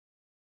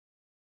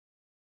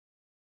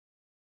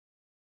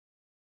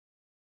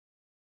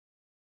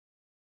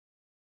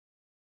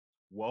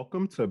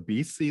Welcome to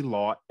BC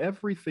Law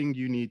Everything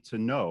You Need to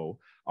Know,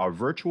 our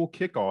virtual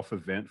kickoff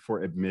event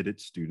for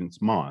Admitted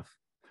Students Month.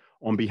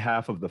 On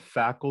behalf of the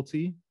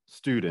faculty,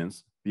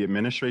 students, the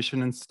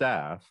administration, and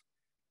staff,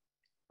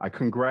 I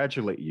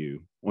congratulate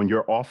you on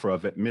your offer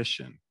of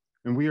admission,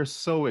 and we are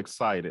so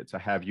excited to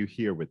have you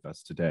here with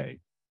us today.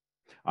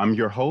 I'm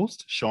your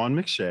host, Sean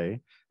McShay,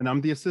 and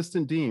I'm the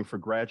Assistant Dean for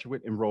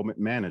Graduate Enrollment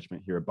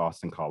Management here at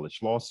Boston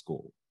College Law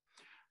School.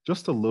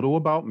 Just a little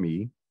about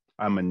me.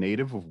 I'm a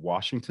native of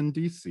Washington,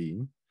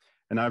 D.C.,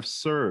 and I've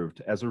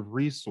served as a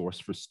resource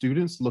for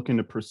students looking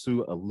to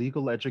pursue a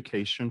legal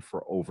education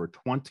for over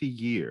 20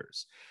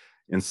 years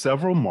in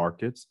several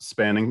markets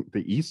spanning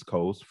the East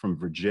Coast from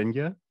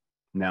Virginia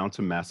now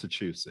to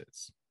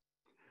Massachusetts.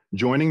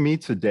 Joining me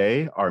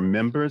today are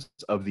members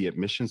of the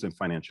Admissions and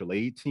Financial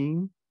Aid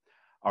team,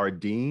 our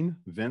Dean,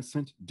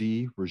 Vincent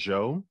D.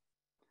 Rougeau,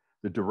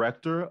 the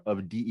Director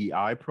of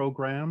DEI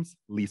Programs,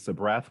 Lisa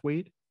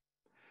Brathwaite,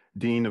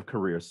 Dean of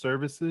Career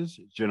Services,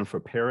 Jennifer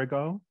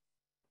Perigo,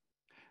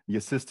 the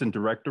Assistant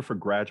Director for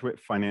Graduate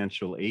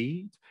Financial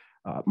Aid,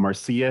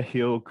 Marcia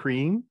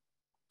Hill-Crean,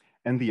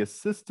 and the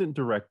Assistant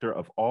Director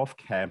of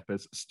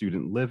Off-Campus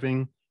Student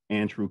Living,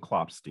 Andrew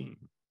Klopstein.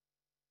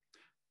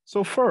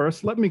 So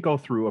first, let me go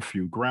through a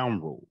few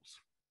ground rules.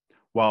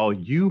 While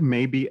you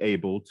may be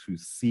able to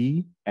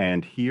see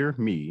and hear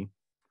me,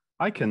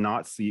 I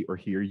cannot see or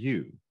hear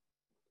you.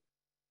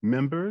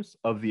 Members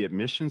of the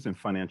Admissions and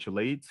Financial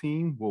Aid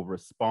team will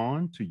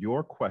respond to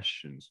your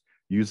questions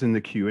using the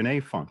Q&A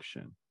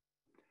function.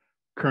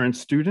 Current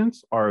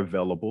students are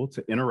available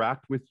to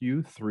interact with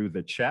you through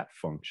the chat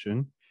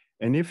function,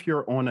 and if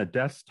you're on a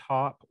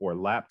desktop or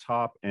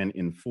laptop and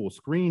in full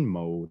screen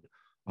mode,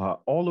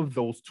 all of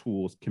those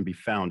tools can be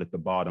found at the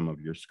bottom of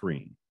your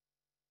screen.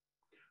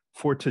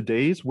 For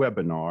today's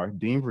webinar,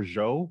 Dean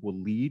Rougeau will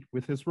lead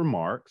with his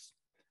remarks,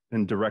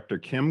 then Director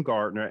Kim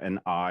Gardner and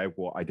I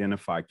will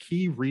identify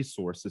key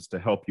resources to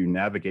help you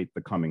navigate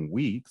the coming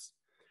weeks.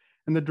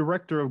 And the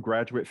Director of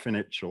Graduate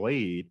Financial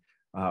Aid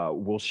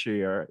will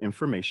share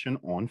information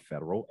on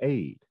federal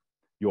aid.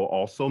 You'll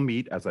also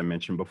meet, as I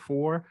mentioned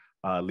before,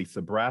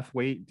 Lisa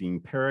Brathwaite, Dean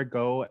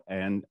Perigo,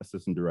 and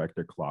Assistant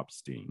Director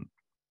Klopstein.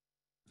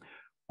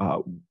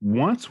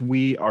 Once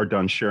we are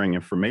done sharing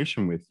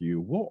information with you,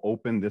 we'll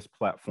open this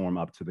platform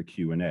up to the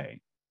Q&A.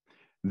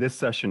 This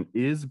session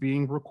is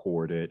being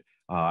recorded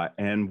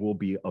and will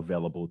be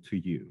available to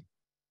you.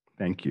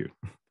 Thank you.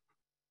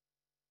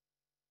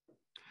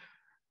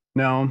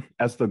 Now,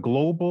 as the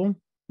global,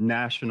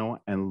 national,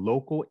 and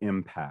local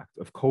impact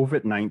of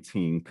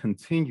COVID-19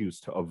 continues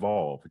to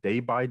evolve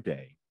day by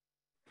day,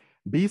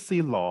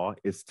 BC Law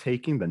is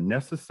taking the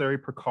necessary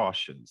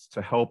precautions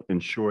to help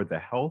ensure the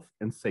health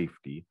and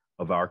safety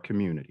of our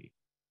community.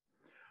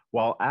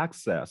 While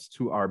access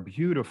to our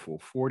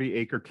beautiful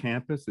 40-acre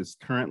campus is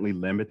currently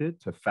limited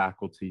to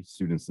faculty,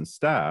 students, and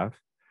staff,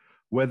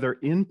 whether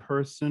in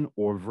person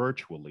or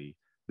virtually,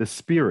 the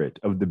spirit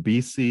of the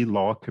BC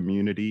Law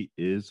community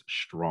is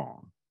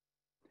strong.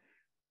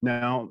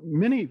 Now,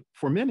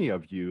 for many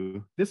of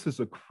you, this is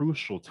a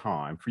crucial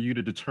time for you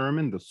to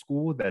determine the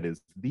school that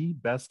is the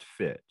best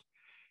fit,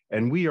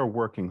 and we are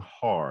working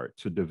hard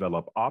to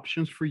develop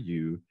options for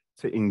you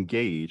to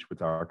engage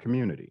with our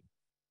community.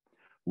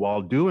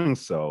 While doing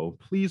so,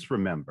 please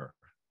remember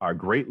our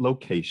great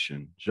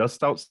location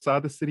just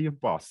outside the city of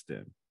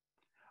Boston,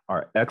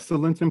 our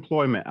excellent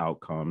employment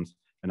outcomes,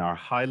 and our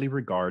highly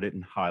regarded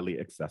and highly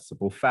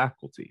accessible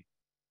faculty.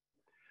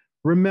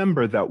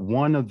 Remember that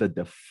one of the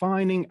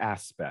defining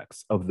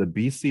aspects of the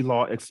BC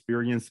Law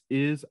experience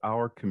is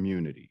our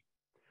community,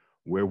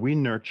 where we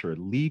nurture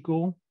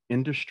legal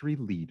industry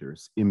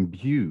leaders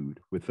imbued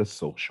with a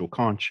social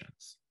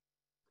conscience.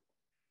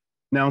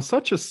 Now,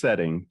 such a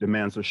setting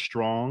demands a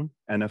strong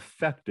and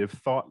effective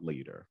thought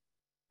leader.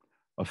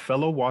 A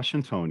fellow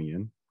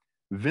Washingtonian,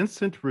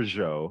 Vincent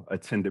Rougeau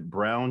attended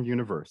Brown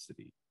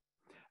University.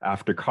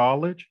 After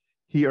college,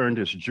 he earned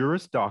his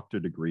Juris Doctor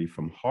degree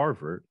from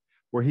Harvard,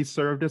 where he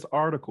served as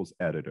articles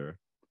editor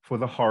for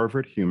the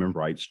Harvard Human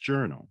Rights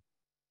Journal.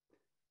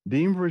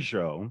 Dean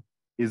Rougeau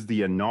is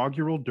the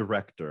inaugural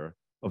director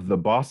of the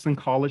Boston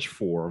College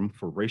Forum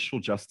for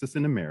Racial Justice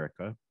in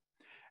America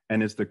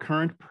and is the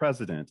current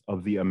president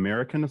of the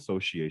American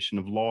Association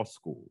of Law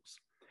Schools.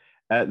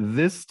 At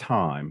this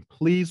time,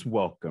 please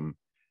welcome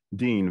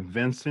Dean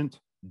Vincent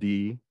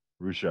D.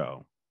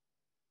 Rougeau.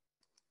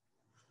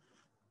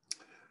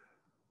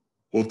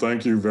 Well,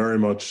 thank you very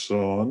much,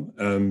 Sean,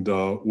 and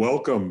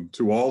welcome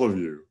to all of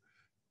you.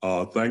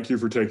 Thank you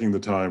for taking the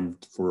time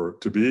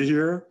to be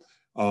here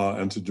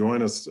and to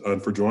join us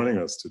and for joining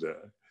us today.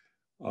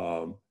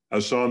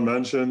 As Sean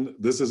mentioned,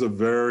 this is a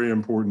very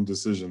important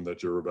decision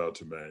that you're about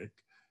to make,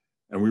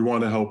 and we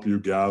want to help you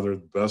gather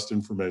the best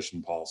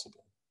information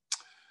possible.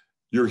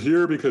 You're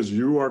here because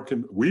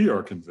we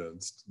are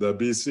convinced that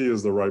BC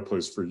is the right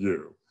place for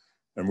you,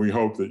 and we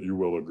hope that you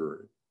will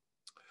agree.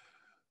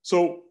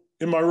 So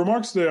in my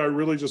remarks today, I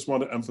really just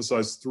want to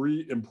emphasize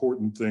three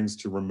important things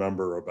to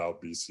remember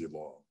about BC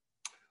Law: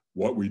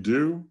 what we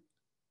do,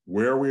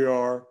 where we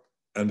are,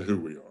 and who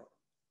we are.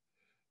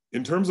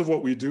 In terms of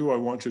what we do, I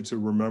want you to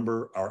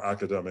remember our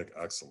academic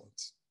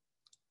excellence.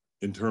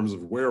 In terms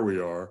of where we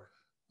are,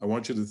 I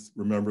want you to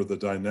remember the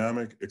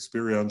dynamic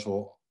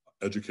experiential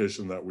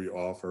education that we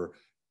offer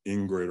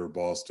in Greater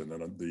Boston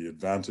and the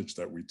advantage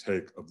that we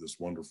take of this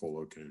wonderful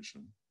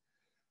location.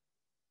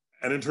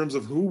 And in terms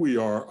of who we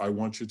are, I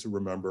want you to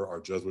remember our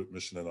Jesuit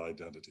mission and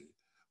identity,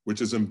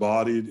 which is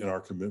embodied in our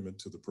commitment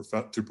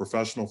to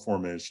professional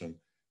formation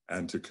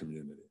and to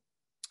community.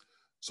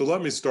 So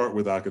let me start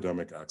with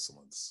academic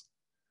excellence.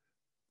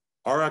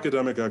 Our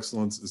academic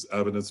excellence is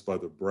evidenced by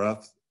the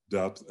breadth,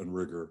 depth, and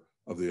rigor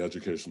of the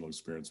educational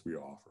experience we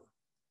offer.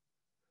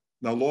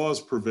 Now, law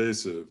is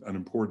pervasive and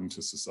important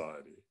to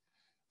society.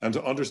 And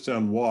to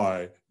understand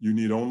why, you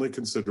need only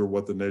consider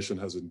what the nation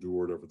has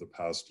endured over the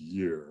past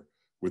year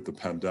with the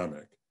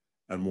pandemic,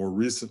 and more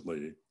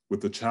recently,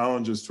 with the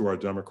challenges to our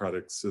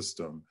democratic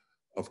system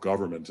of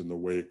government in the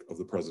wake of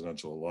the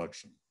presidential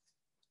election.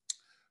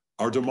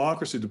 Our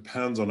democracy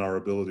depends on our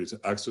ability to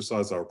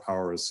exercise our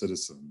power as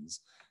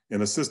citizens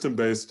in a system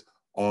based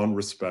on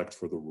respect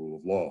for the rule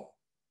of law.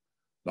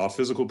 Not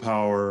physical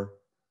power,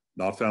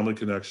 not family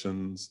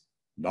connections,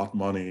 not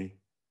money.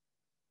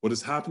 What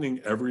is happening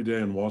every day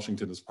in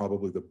Washington is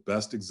probably the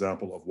best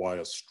example of why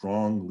a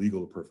strong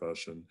legal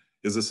profession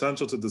is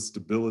essential to the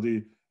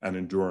stability and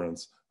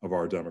endurance of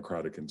our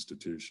democratic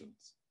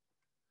institutions.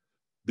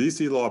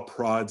 BC Law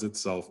prides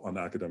itself on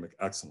academic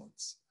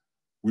excellence.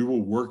 We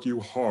will work you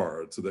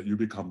hard so that you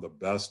become the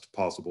best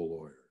possible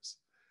lawyers.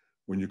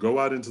 When you go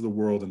out into the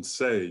world and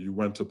say you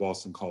went to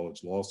Boston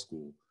College Law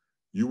School,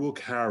 you will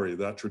carry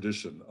that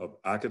tradition of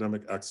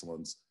academic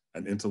excellence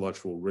and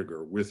intellectual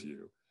rigor with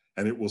you,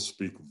 and it will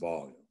speak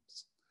volumes.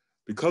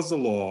 Because the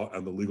law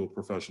and the legal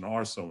profession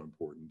are so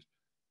important,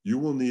 you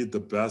will need the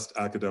best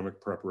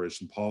academic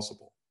preparation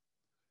possible.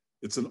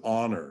 It's an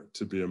honor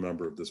to be a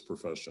member of this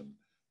profession,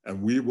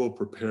 and we will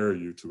prepare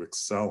you to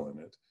excel in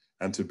it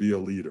and to be a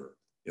leader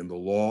in the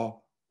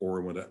law or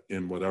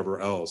in whatever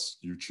else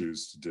you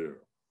choose to do.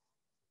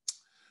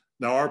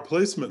 Now, our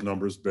placement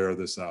numbers bear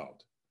this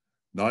out.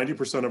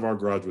 90% of our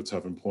graduates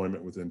have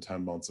employment within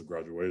 10 months of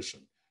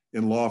graduation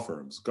in law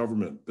firms,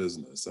 government,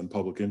 business, and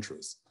public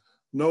interests.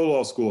 No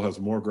law school has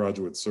more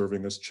graduates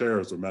serving as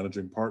chairs or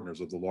managing partners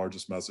of the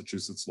largest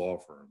Massachusetts law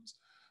firms,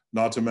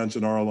 not to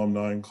mention our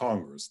alumni in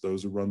Congress,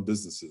 those who run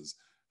businesses,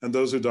 and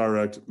those who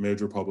direct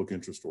major public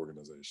interest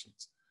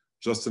organizations,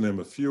 just to name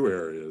a few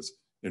areas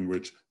in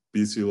which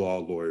BC Law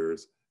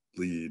lawyers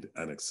lead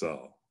and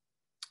excel.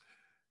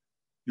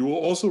 You will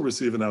also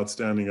receive an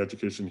outstanding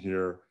education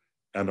here,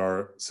 and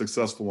our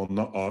successful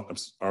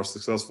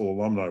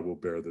alumni will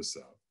bear this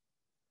out.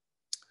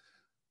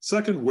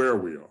 Second, where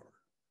we are.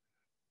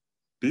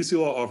 BC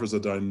Law offers a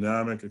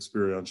dynamic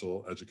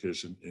experiential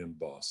education in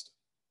Boston.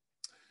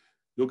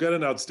 You'll get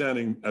an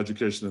outstanding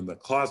education in the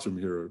classroom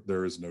here,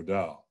 there is no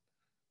doubt.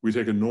 We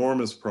take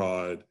enormous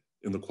pride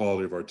in the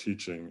quality of our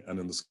teaching and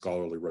in the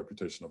scholarly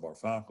reputation of our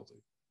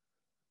faculty.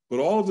 But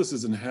all of this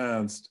is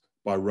enhanced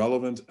by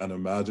relevant and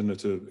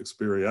imaginative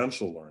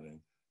experiential learning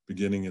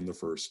beginning in the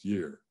first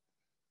year.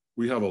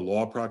 We have a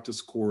law practice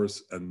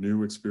course and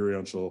new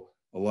experiential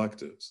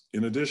electives,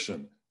 in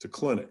addition to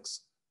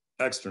clinics,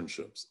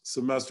 externships,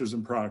 semesters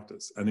in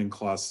practice, and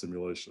in-class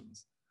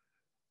simulations.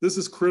 This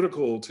is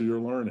critical to your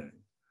learning.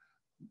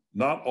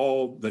 Not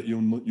all that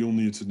you'll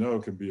need to know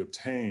can be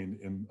obtained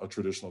in a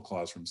traditional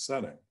classroom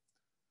setting.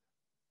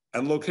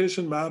 And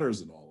location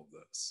matters in all of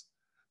this.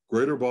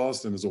 Greater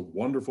Boston is a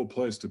wonderful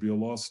place to be a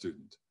law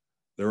student.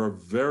 There are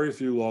very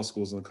few law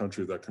schools in the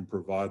country that can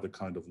provide the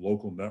kind of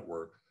local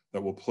network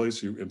that will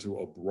place you into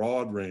a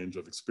broad range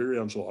of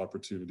experiential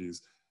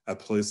opportunities at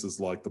places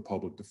like the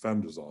Public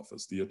Defender's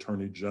Office, the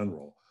Attorney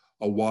General,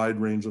 a wide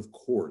range of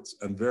courts,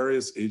 and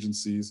various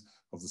agencies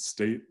of the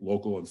state,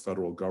 local, and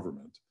federal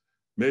government,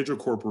 major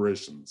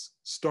corporations,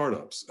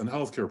 startups, and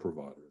healthcare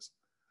providers.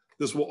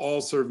 This will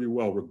all serve you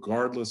well,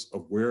 regardless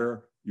of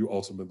where you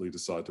ultimately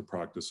decide to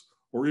practice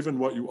or even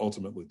what you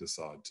ultimately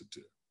decide to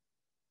do.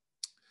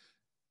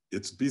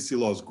 It's BC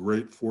Law's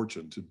great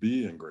fortune to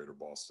be in Greater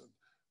Boston,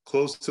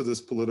 close to this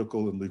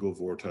political and legal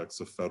vortex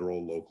of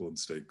federal, local, and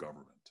state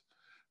government,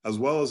 as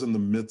well as in the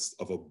midst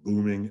of a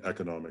booming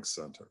economic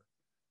center.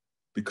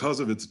 Because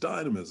of its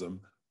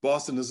dynamism,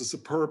 Boston is a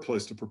superb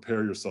place to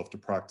prepare yourself to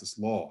practice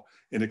law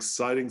in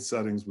exciting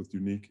settings with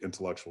unique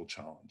intellectual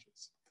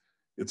challenges.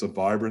 It's a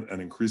vibrant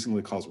and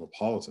increasingly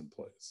cosmopolitan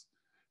place,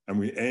 and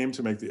we aim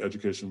to make the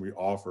education we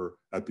offer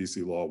at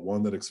BC Law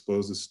one that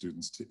exposes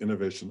students to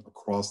innovation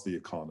across the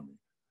economy,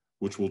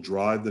 which will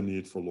drive the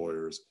need for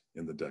lawyers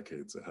in the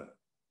decades ahead.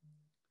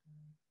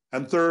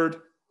 And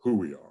third, who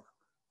we are,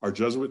 our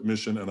Jesuit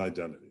mission and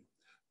identity,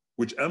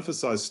 which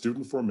emphasize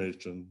student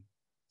formation,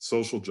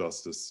 social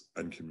justice,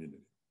 and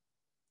community.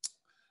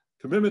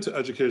 Commitment to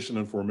education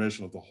and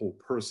formation of the whole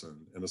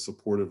person in a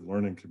supportive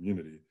learning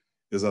community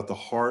is at the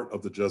heart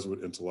of the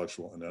Jesuit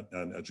intellectual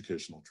and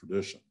educational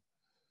tradition,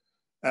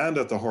 and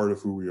at the heart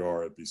of who we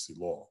are at BC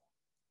Law.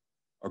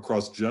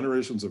 Across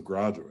generations of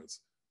graduates,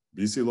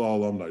 BC Law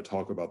alumni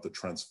talk about the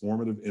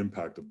transformative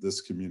impact of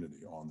this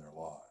community on their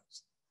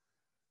lives.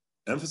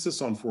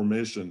 Emphasis on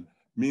formation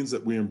means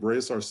that we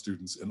embrace our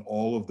students in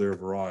all of their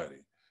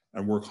variety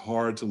and work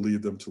hard to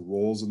lead them to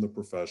roles in the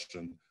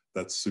profession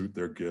that suit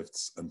their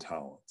gifts and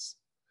talents.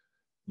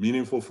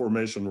 Meaningful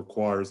formation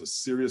requires a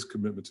serious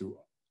commitment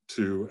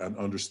to and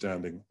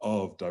understanding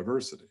of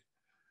diversity.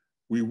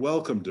 We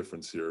welcome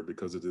difference here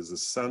because it is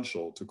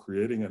essential to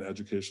creating an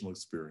educational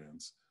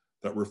experience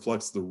that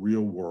reflects the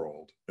real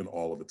world in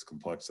all of its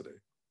complexity.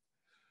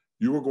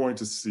 You are going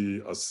to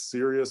see a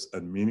serious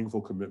and meaningful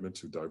commitment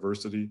to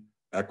diversity,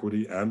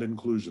 equity, and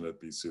inclusion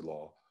at BC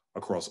Law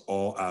across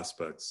all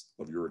aspects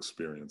of your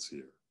experience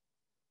here.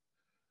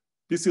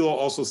 BC Law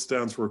also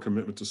stands for a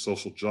commitment to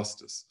social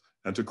justice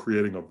and to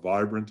creating a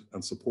vibrant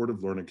and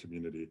supportive learning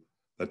community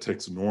that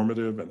takes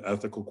normative and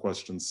ethical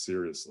questions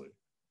seriously.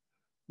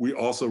 We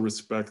also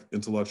respect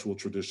intellectual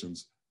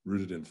traditions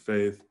rooted in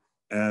faith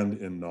and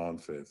in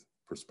non-faith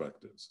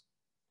perspectives.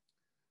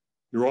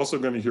 You're also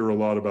going to hear a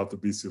lot about the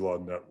BC Law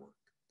Network.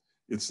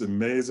 It's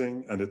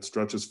amazing and it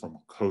stretches from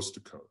coast to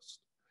coast.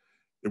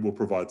 It will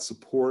provide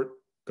support,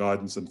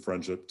 guidance, and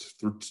friendship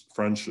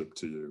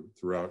to you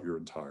throughout your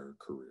entire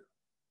career.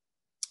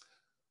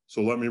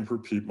 So let me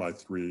repeat my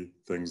 3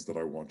 things that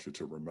I want you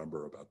to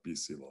remember about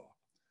BC Law.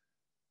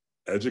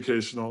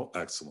 Educational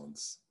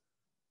excellence,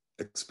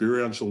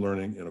 experiential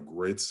learning in a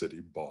great city,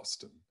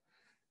 Boston,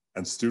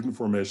 and student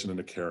formation in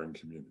a caring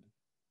community.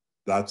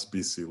 That's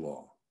BC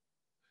Law.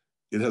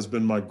 It has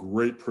been my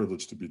great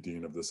privilege to be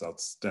dean of this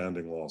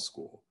outstanding law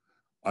school.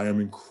 I am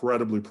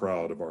incredibly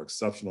proud of our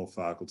exceptional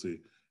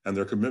faculty and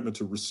their commitment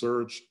to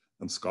research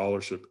and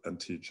scholarship and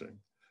teaching,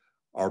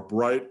 our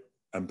bright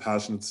and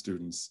passionate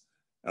students,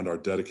 and our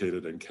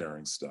dedicated and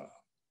caring staff,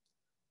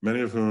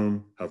 many of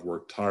whom have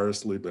worked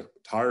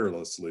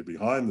tirelessly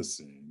behind the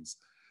scenes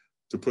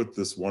to put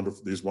these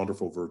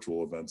wonderful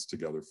virtual events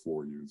together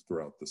for you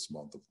throughout this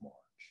month of March.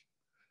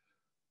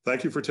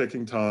 Thank you for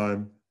taking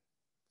time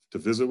to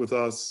visit with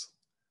us.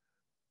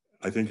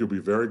 I think you'll be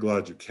very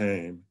glad you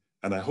came,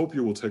 and I hope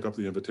you will take up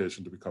the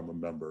invitation to become a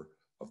member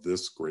of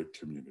this great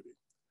community.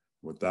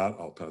 With that,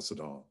 I'll pass it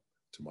on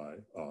to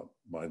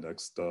my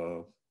next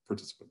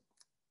participant.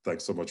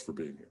 Thanks so much for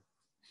being here.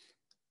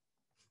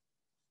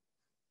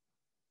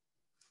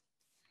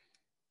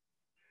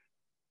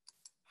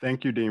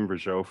 Thank you, Dean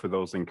Rougeau, for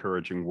those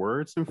encouraging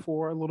words and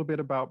for a little bit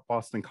about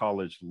Boston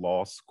College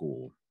Law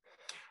School.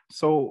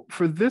 So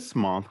for this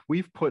month,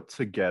 we've put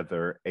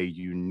together a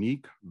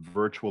unique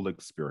virtual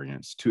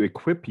experience to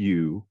equip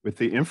you with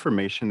the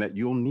information that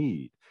you'll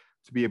need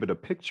to be able to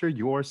picture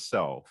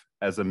yourself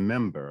as a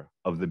member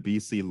of the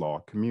BC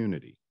Law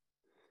community.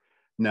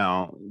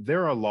 Now,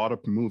 there are a lot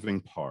of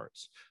moving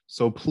parts,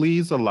 so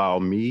please allow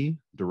me,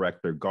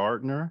 Director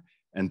Gardner,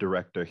 and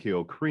Director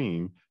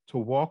Hill-Cream to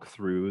walk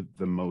through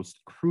the most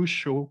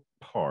crucial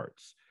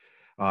parts.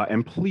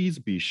 And please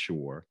be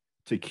sure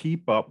to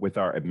keep up with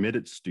our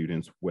admitted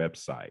students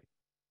website.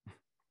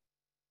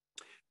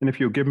 And if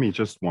you'll give me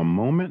just one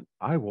moment,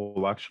 I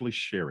will actually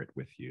share it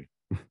with you.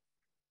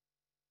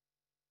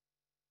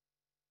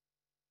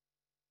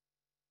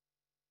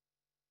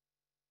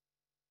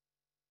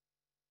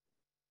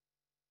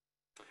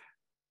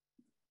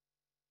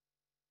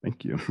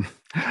 Thank you.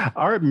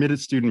 Our admitted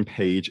student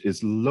page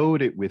is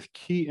loaded with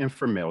key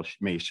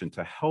information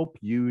to help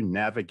you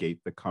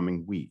navigate the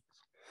coming weeks.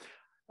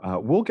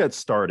 We'll get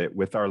started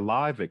with our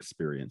live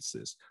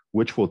experiences,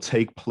 which will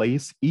take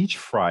place each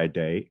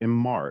Friday in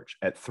March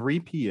at 3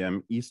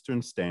 p.m.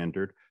 Eastern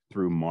Standard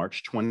through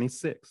March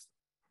 26th.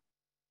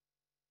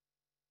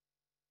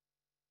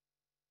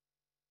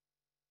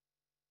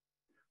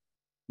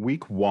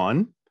 Week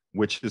 1,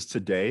 which is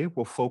today,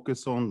 will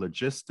focus on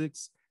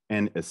logistics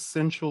and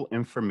essential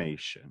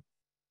information.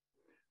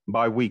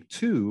 By week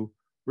 2,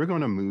 we're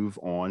going to move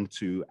on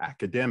to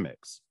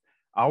academics.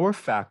 Our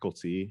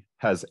faculty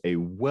has a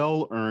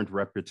well-earned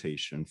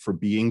reputation for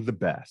being the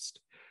best.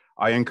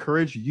 I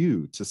encourage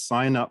you to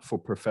sign up for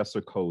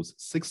Professor Coe's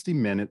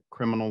 60-minute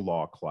criminal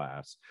law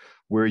class,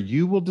 where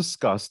you will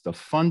discuss the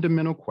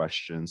fundamental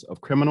questions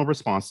of criminal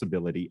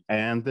responsibility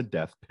and the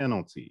death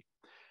penalty.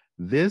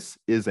 This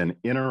is an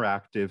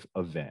interactive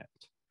event.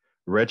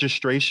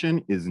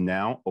 Registration is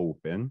now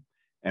open,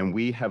 and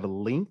we have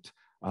linked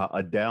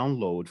a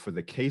download for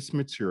the case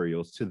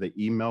materials to the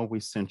email we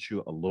sent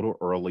you a little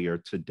earlier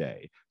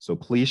today. So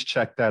please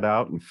check that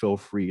out and feel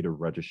free to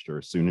register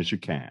as soon as you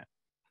can.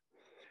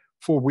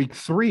 For week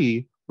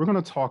 3, we're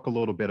going to talk a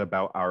little bit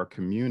about our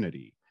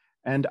community,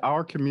 and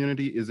our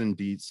community is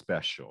indeed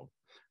special.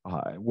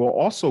 We're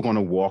also going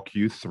to walk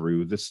you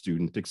through the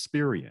student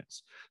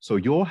experience. So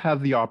you'll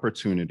have the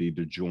opportunity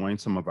to join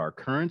some of our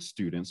current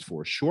students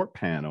for a short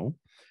panel.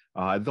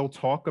 They'll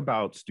talk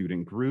about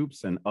student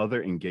groups and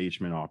other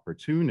engagement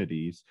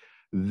opportunities.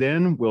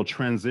 Then we'll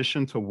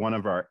transition to one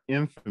of our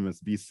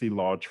infamous BC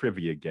Law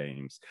trivia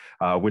games,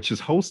 which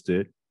is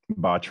hosted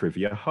by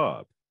Trivia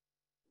Hub.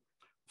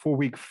 For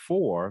week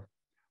 4,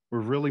 we're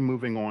really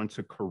moving on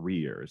to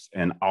careers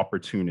and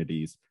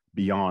opportunities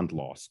beyond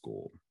law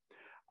school.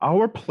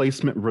 Our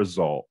placement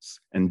results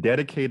and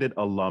dedicated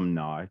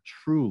alumni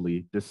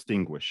truly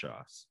distinguish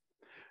us.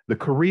 The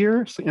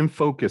Careers in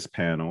Focus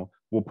panel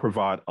will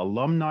provide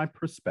alumni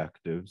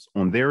perspectives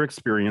on their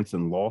experience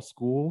in law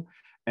school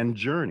and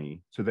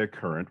journey to their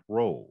current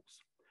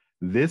roles.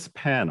 This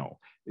panel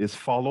is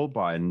followed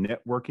by a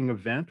networking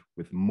event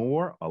with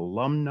more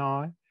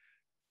alumni,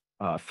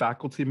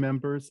 faculty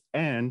members,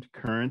 and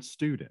current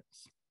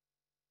students.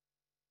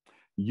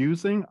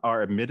 Using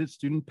our admitted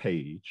student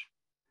page,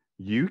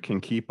 you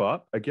can keep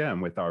up,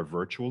 again, with our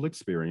virtual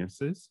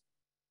experiences.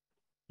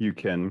 You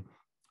can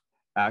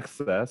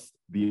access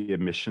the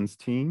admissions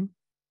team.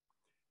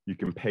 You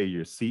can pay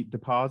your seat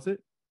deposit.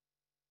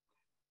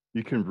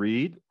 You can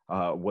read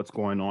what's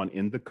going on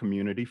in the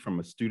community from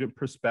a student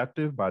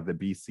perspective by the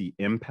BC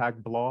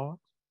Impact blog.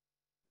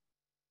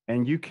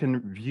 And you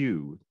can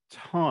view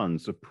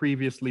tons of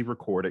previously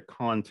recorded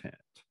content.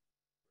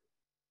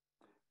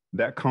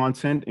 That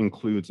content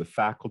includes a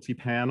faculty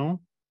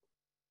panel,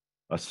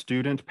 a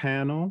student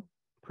panel,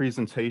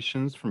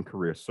 presentations from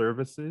career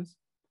services,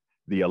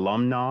 the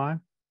alumni,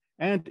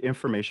 and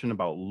information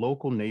about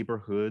local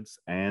neighborhoods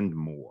and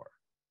more.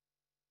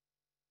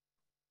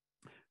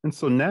 And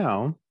so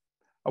now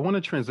I want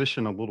to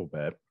transition a little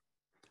bit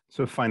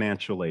to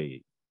financial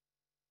aid.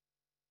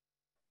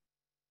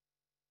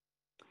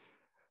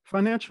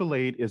 Financial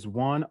aid is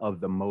one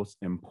of the most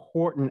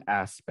important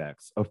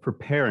aspects of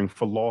preparing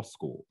for law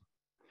school.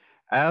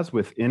 As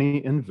with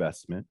any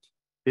investment,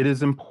 it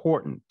is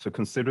important to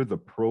consider the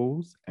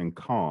pros and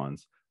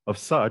cons of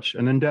such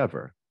an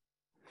endeavor.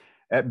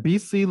 At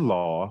BC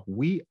Law,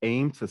 we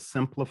aim to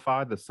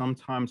simplify the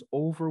sometimes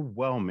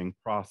overwhelming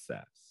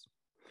process.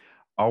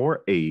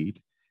 Our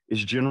aid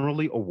is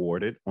generally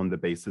awarded on the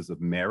basis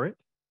of merit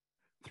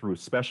through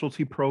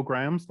specialty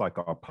programs like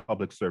our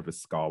Public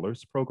Service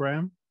Scholars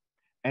Program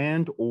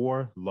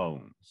and/or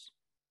loans.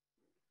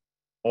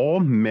 All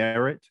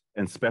merit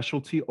and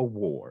specialty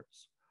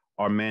awards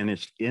are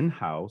managed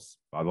in-house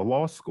by the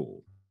law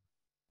school.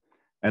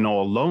 And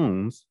all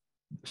loans,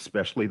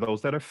 especially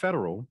those that are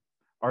federal,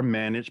 are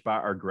managed by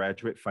our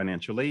graduate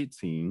financial aid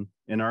team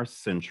in our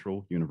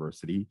Central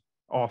University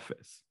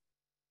office.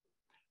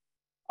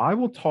 I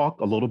will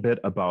talk a little bit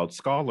about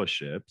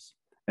scholarships,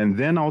 and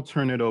then I'll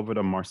turn it over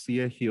to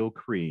Marcia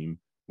Hill-Cream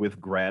with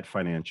Grad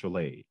Financial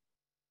Aid.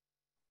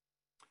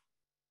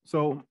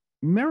 So,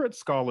 merit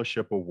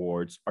scholarship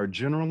awards are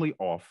generally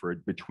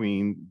offered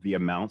between the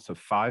amounts of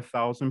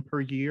 $5,000 per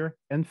year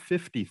and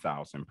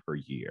 $50,000 per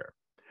year,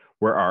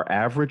 where our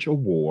average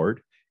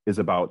award is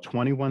about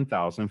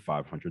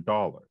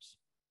 $21,500.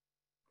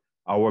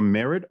 Our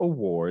merit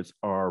awards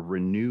are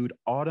renewed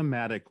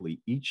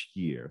automatically each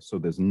year, so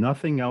there's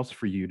nothing else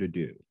for you to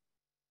do.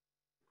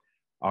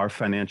 Our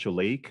financial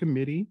aid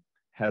committee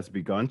has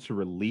begun to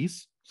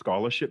release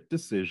scholarship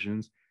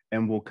decisions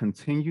and will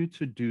continue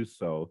to do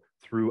so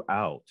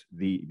throughout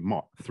the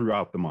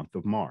month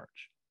of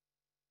March.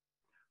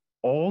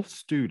 All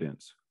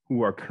students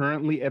who are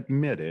currently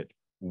admitted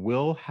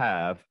will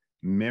have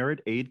merit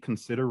aid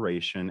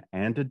consideration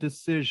and a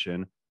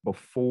decision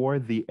before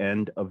the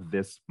end of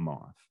this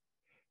month.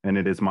 And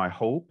it is my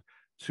hope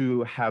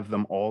to have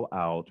them all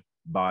out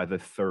by the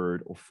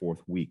 3rd or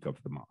 4th week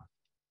of the month.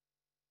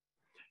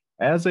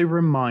 As a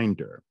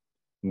reminder,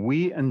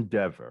 we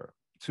endeavor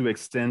to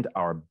extend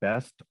our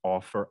best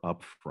offer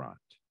up front.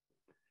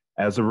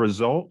 As a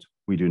result,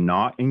 we do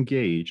not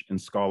engage in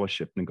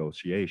scholarship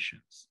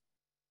negotiations.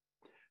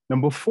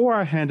 Now, before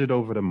I hand it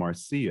over to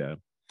Marcia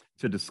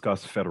to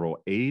discuss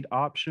federal aid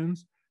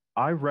options,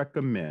 I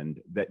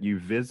recommend that you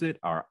visit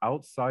our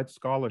Outside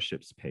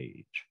Scholarships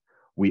page.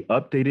 We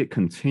update it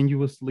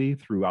continuously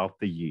throughout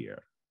the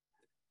year.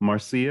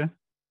 Marcia,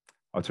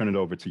 I'll turn it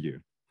over to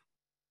you.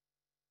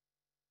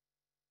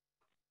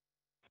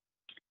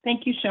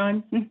 Thank you,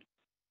 Sean.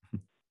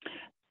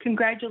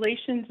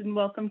 Congratulations and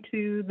welcome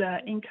to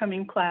the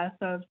incoming class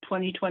of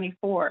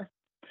 2024.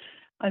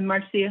 I'm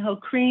Marcia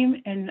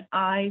Hill-Cream and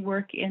I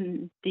work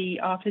in the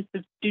Office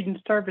of Student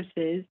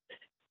Services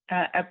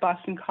at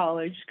Boston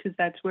College because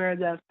that's where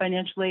the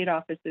financial aid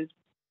office is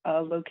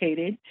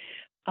located.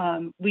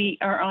 We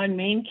are on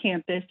main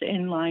campus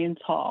in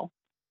Lyons Hall.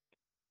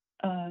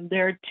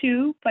 There are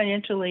 2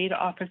 financial aid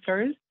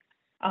officers,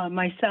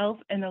 myself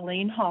and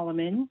Elaine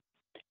Holloman,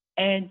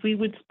 and we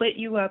would split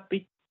you up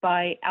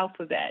by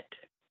alphabet.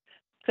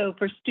 So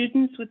for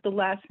students with the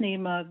last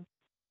name of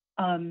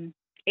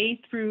A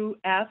through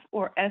F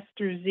or S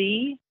through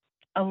Z,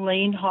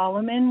 Elaine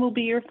Holloman will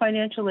be your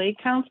financial aid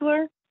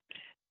counselor.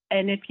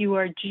 And if you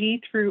are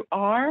G through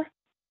R,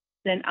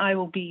 then I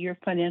will be your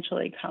financial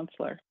aid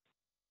counselor.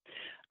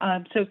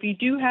 So if you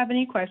do have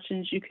any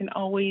questions, you can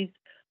always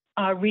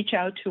reach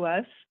out to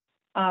us.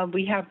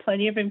 We have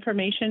plenty of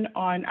information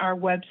on our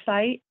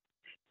website,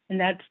 and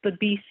that's the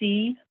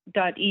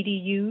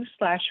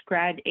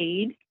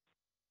bc.edu/gradaid.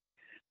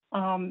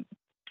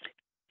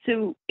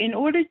 So in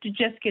order to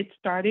just get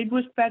started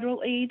with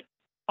federal aid,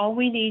 all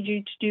we need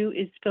you to do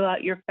is fill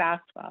out your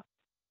FAFSA.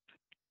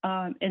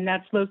 And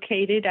that's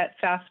located at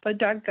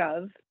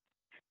FAFSA.gov.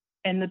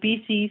 And the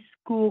BC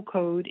school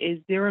code is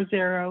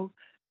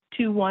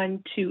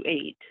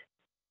 002128.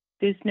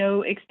 There's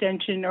no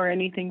extension or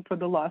anything for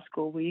the law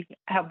school. We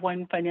have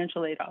one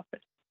financial aid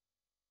office.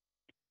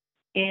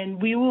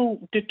 And we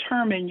will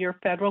determine your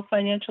federal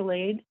financial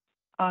aid,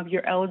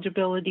 your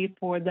eligibility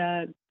for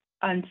the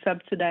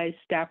unsubsidized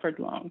Stafford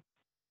loan.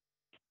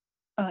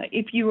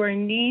 If you are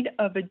in need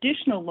of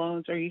additional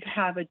loans or you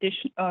have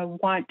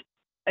want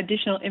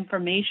additional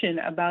information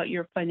about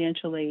your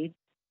financial aid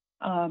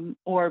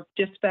or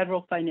just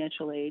federal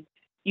financial aid,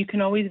 you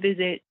can always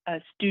visit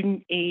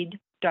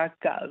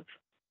studentaid.gov.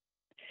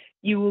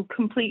 You will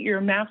complete your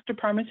master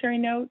promissory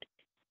note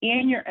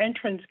and your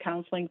entrance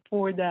counseling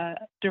for the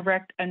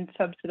direct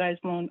unsubsidized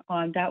loan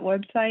on that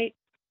website.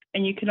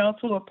 And you can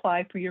also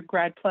apply for your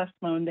Grad Plus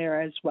loan there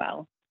as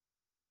well.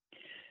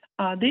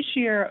 This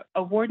year,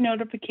 award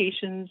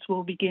notifications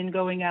will begin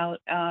going out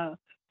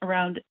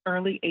around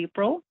early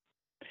April.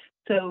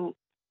 So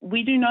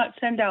we do not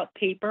send out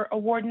paper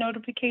award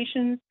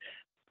notifications.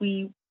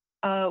 You'll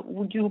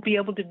be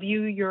able to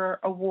view your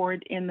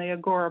award in the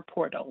Agora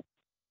portal.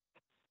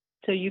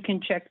 So you can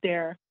check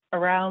there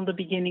around the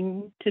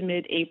beginning to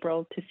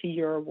mid-April to see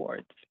your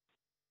awards.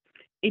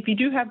 If you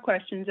do have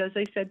questions, as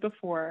I said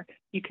before,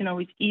 you can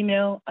always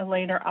email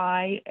Elaine or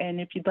I,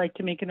 and if you'd like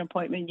to make an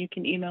appointment, you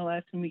can email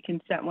us and we can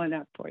set one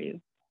up for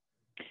you.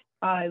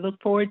 I look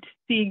forward to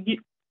seeing you,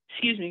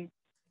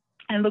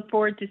 I look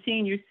forward to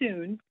seeing you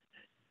soon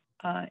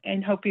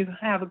and hope you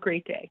have a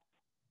great day.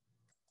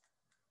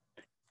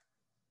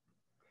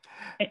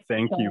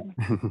 Thank you.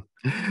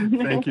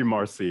 Thank you,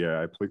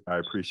 Marcia. I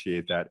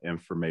appreciate that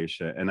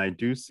information. And I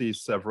do see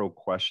several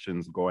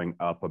questions going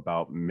up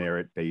about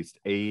merit-based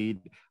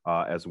aid,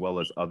 as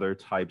well as other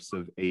types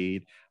of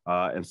aid.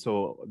 And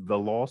so the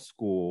law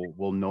school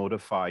will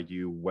notify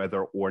you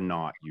whether or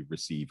not you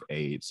receive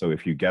aid. So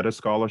if you get a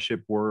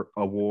scholarship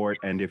award,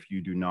 and if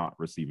you do not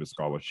receive a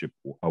scholarship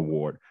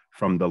award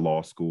from the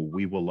law school,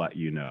 we will let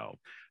you know.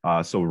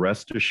 So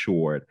rest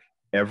assured,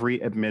 every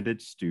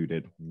admitted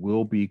student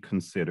will be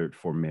considered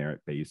for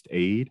merit-based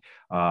aid.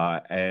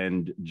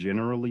 And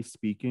generally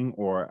speaking,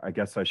 or I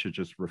guess I should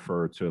just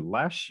refer to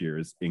last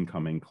year's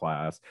incoming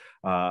class,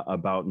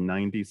 about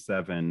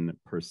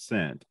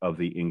 97% of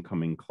the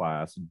incoming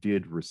class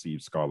did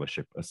receive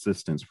scholarship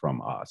assistance from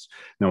us.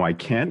 Now, I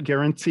can't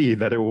guarantee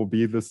that it will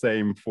be the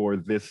same for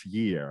this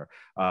year,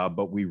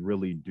 but we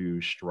really do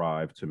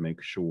strive to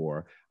make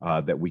sure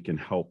that we can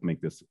help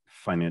make this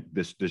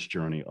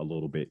journey a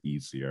little bit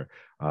easier.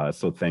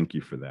 So thank you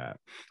for that.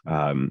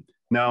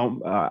 Now,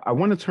 I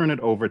want to turn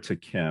it over to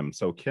Kim.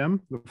 So Kim,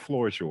 the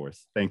floor is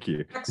yours. Thank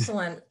you.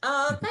 Excellent.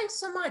 Thanks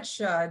so much,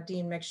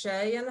 Dean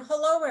McShay, and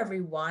hello,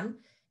 everyone,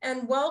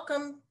 and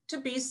welcome to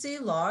BC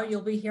Law.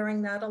 You'll be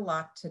hearing that a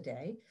lot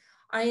today.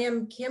 I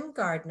am Kim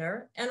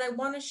Gardner, and I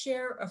want to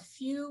share a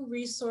few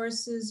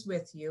resources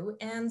with you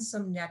and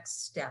some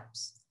next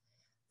steps.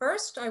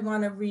 First, I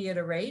want to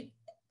reiterate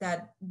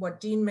that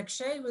what Dean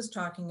McShay was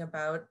talking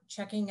about,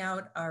 checking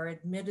out our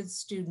admitted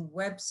student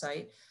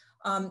website,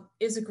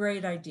 is a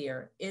great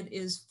idea. It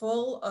is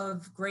full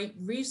of great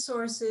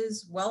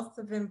resources, wealth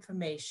of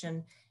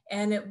information,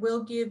 and it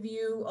will give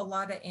you a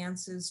lot of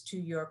answers to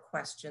your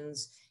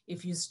questions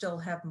if you still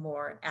have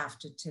more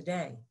after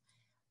today.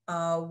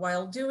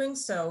 While doing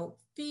so,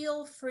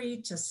 feel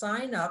free to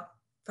sign up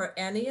for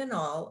any and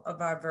all of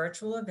our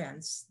virtual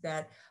events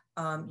that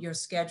your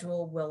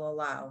schedule will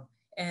allow.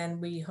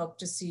 And we hope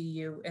to see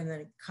you in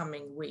the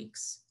coming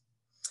weeks.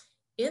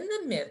 In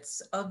the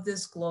midst of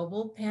this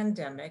global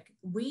pandemic,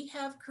 we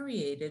have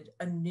created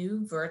a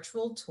new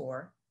virtual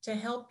tour to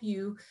help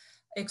you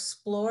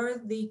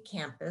explore the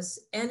campus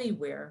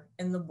anywhere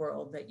in the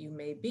world that you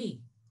may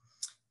be.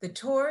 The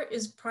tour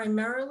is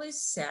primarily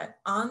set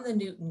on the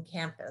Newton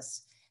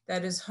campus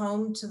that is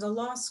home to the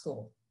law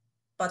school,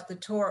 but the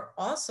tour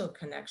also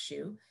connects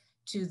you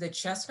to the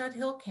Chestnut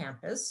Hill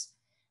campus,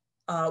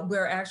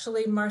 where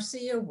actually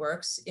Marcia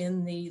works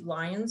in the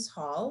Lions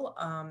Hall,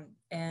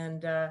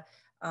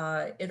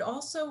 it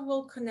also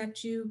will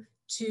connect you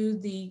to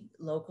the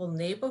local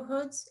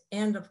neighborhoods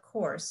and of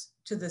course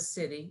to the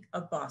city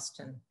of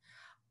Boston.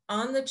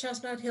 On the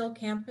Chestnut Hill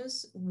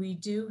campus, we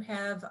do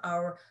have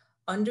our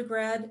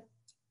undergrad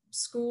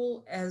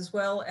school as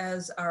well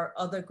as our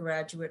other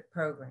graduate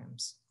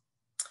programs.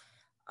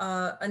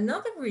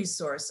 Another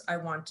resource I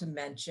want to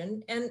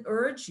mention and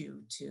urge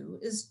you to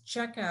is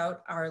check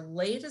out our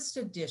latest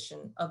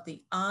edition of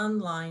the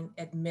online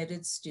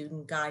admitted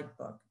student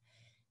guidebook.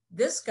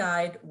 This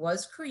guide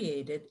was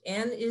created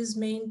and is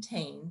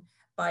maintained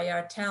by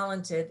our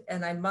talented,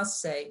 and I must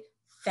say,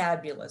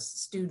 fabulous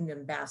student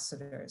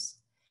ambassadors.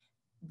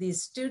 The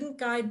student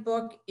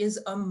guidebook is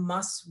a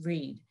must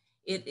read.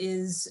 It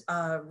is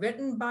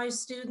written by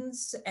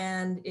students,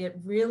 and it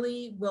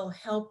really will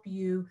help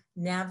you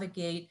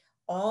navigate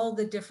all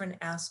the different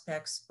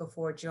aspects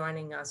before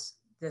joining us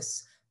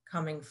this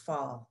coming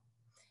fall.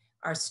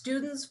 Our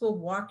students will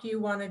walk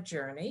you on a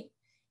journey,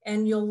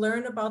 and you'll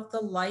learn about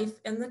the life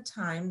and the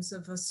times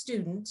of a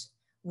student,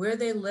 where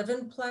they live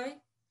and play,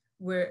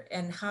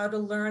 and how to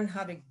learn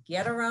how to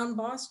get around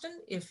Boston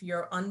if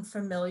you're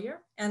unfamiliar,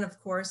 and of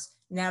course,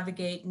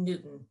 navigate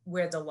Newton,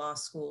 where the law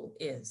school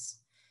is.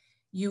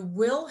 You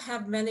will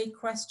have many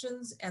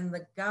questions, and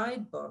the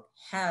guidebook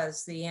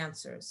has the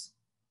answers.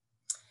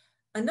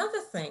 Another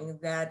thing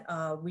that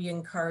we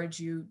encourage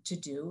you to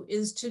do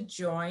is to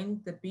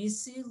join the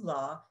BC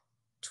Law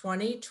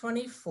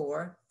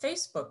 2024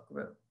 Facebook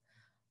group.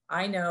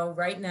 I know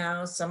right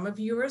now some of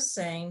you are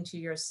saying to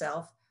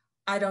yourself,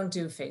 I don't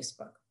do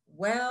Facebook.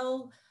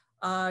 Well,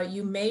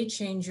 you may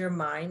change your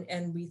mind,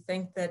 and we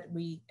think that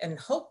and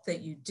hope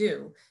that you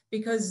do,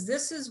 because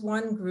this is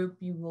one group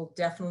you will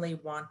definitely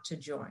want to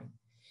join.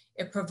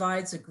 It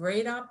provides a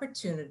great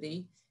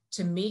opportunity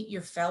to meet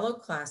your fellow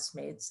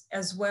classmates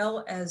as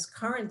well as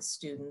current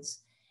students,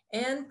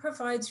 and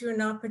provides you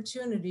an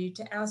opportunity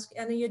to ask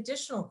any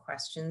additional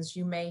questions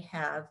you may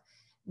have,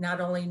 not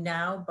only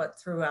now, but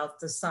throughout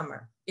the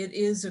summer. It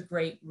is a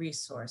great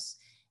resource.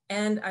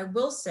 And I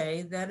will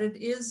say that it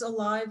is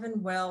alive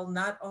and well,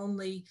 not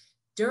only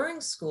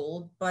during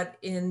school, but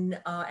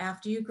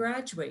after you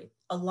graduate.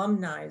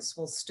 Alums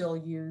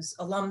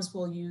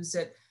will use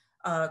it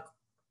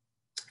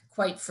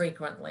quite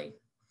frequently.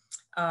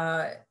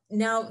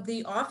 Now,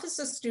 the Office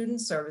of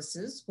Student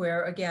Services,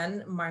 where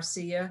again,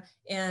 Marcia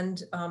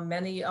and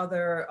many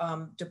other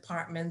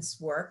departments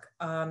work,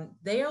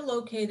 they are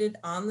located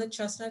on the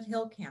Chestnut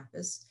Hill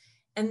campus,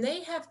 and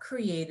they have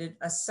created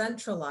a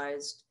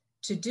centralized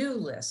to-do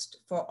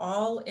list for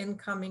all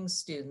incoming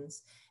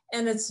students,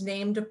 and it's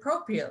named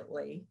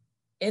appropriately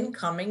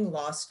Incoming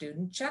Law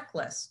Student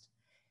Checklist.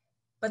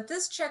 But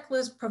this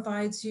checklist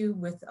provides you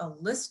with a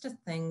list of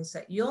things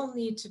that you'll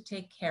need to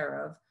take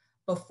care of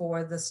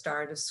before the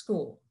start of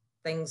school.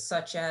 Things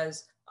such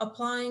as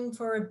applying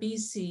for a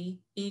BC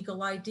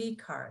Eagle ID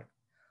card,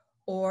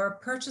 or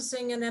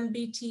purchasing an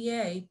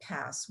MBTA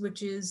pass,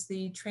 which is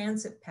the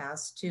transit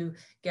pass to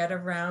get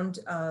around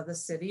the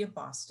city of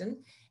Boston,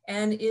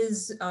 and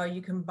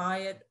you can buy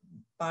it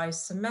by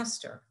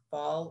semester,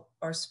 fall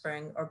or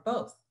spring or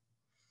both.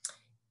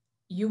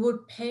 You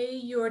would pay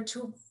your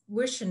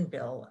tuition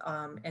bill,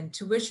 and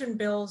tuition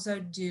bills are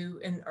due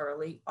in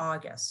early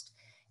August,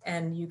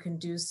 and you can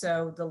do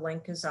so. The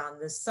link is on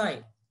this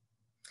site.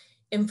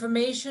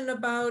 Information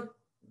about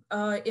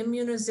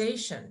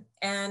immunization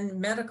and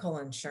medical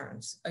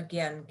insurance,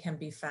 again, can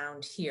be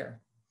found here.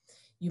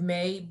 You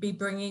may be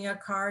bringing a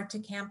car to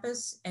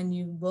campus, and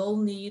you will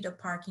need a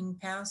parking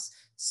pass.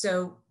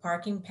 So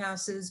parking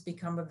passes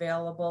become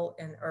available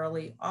in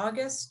early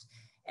August.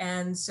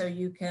 And so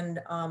you can,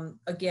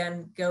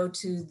 again, go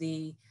to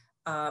the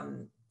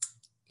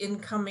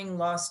Incoming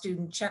Law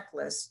Student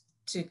Checklist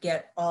to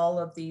get all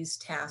of these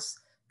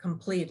tasks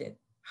completed.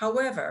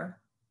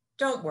 However,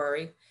 don't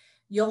worry,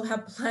 you'll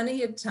have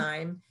plenty of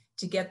time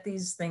to get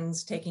these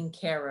things taken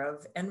care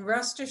of, and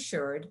rest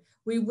assured,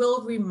 we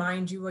will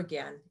remind you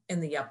again in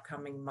the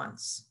upcoming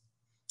months.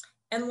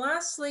 And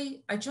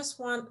lastly, I just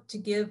want to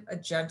give a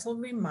gentle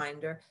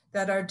reminder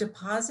that our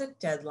deposit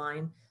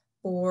deadline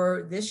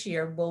for this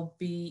year will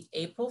be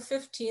April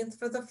 15th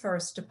for the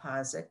first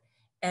deposit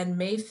and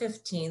May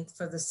 15th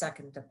for the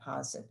second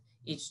deposit.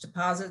 Each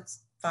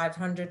deposit's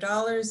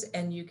 $500,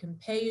 and you can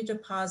pay your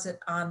deposit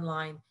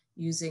online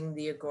using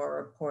the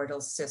Agora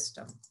portal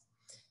system.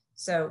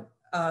 So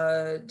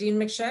Dean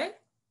McShay,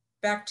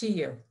 back to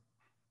you.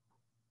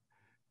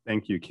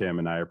 Thank you, Kim,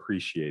 and I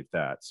appreciate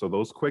that. So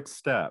those quick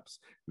steps: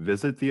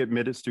 visit the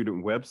Admitted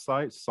Student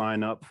website,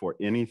 sign up for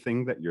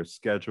anything that your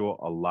schedule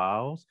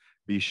allows.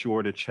 Be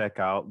sure to check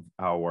out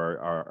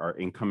our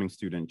incoming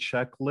student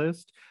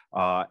checklist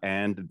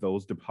and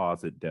those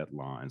deposit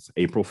deadlines,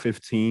 April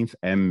 15th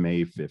and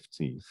May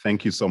 15th.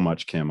 Thank you so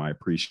much, Kim. I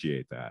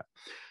appreciate that.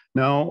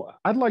 Now,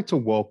 I'd like to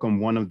welcome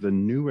one of the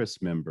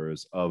newest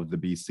members of the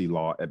BC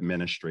Law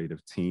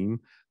administrative team.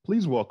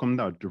 Please welcome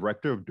the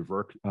Director of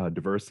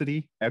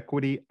Diversity,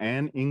 Equity,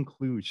 and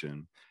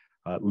Inclusion,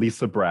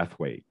 Lisa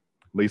Brathwaite.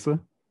 Lisa?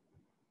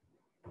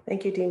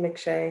 Thank you, Dean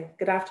McShay.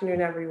 Good afternoon,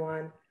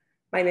 everyone.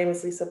 My name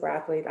is Lisa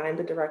Brathwaite. I'm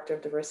the Director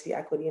of Diversity,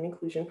 Equity, and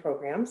Inclusion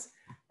Programs,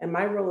 and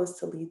my role is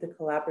to lead the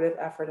collaborative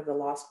effort of the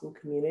law school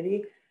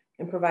community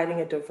in providing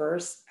a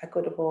diverse,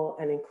 equitable,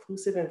 and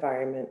inclusive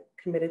environment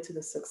committed to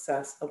the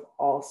success of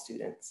all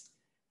students.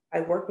 I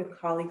work with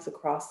colleagues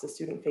across the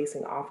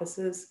student-facing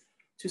offices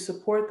to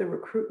support the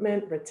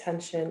recruitment,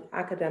 retention,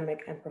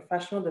 academic, and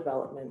professional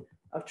development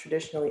of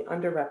traditionally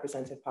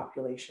underrepresented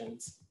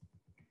populations.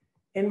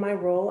 In my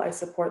role, I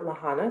support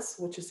Lahanas,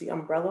 which is the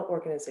umbrella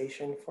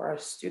organization for our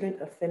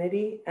student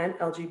affinity and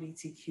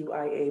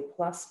LGBTQIA+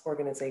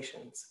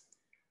 organizations.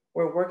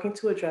 We're working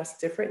to address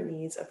different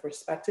needs of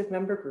respective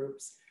member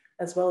groups,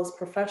 as well as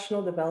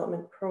professional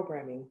development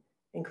programming,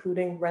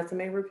 including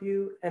resume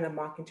review and a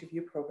mock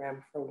interview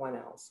program for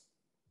 1Ls.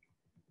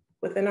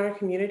 Within our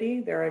community,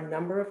 there are a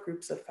number of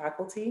groups of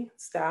faculty,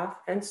 staff,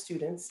 and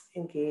students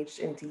engaged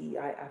in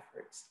DEI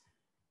efforts,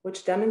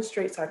 which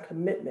demonstrates our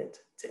commitment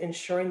to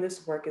ensuring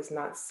this work is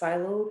not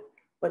siloed,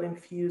 but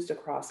infused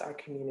across our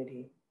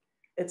community.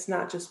 It's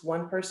not just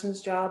one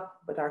person's job,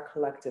 but our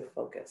collective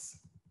focus.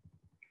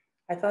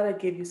 I thought I'd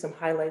give you some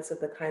highlights of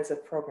the kinds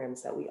of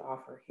programs that we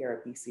offer here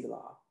at BC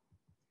Law.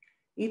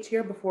 Each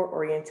year before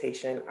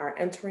orientation, our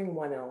entering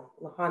 1L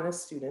Lahana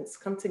students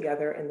come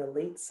together in the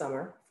late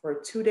summer for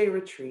a 2-day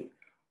retreat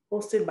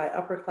hosted by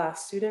upper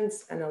class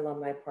students and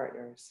alumni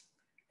partners.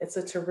 It's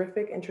a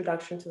terrific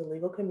introduction to the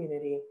legal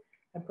community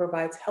and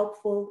provides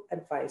helpful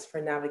advice for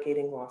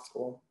navigating law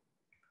school.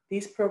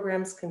 These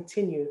programs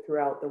continue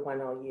throughout the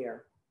 1L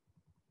year.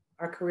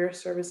 Our Career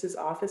Services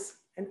Office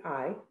and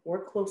I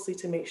work closely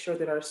to make sure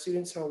that our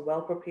students are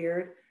well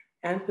prepared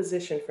and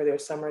positioned for their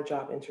summer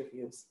job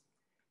interviews.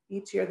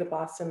 Each year, the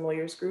Boston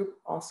Lawyers Group,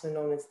 also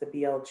known as the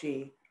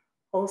BLG,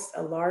 hosts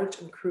a large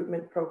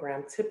recruitment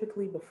program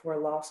typically before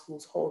law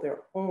schools hold their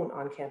own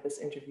on-campus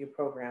interview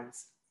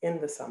programs in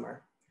the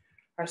summer.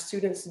 Our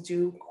students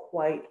do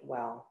quite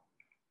well.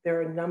 There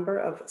are a number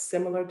of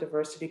similar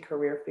diversity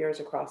career fairs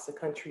across the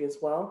country as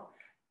well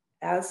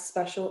as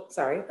special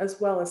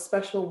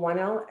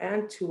 1L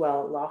and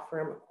 2L law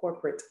firm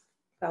corporate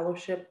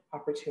fellowship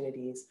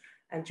opportunities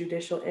and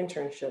judicial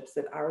internships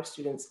that our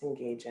students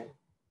engage in.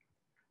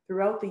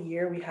 Throughout the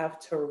year, we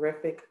have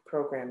terrific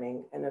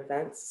programming and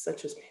events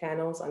such as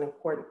panels on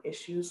important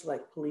issues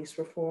like police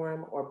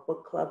reform or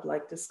book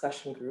club-like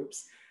discussion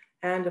groups,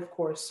 and of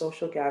course,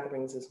 social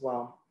gatherings as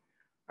well.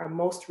 Our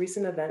most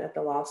recent event at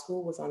the law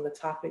school was on the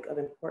topic of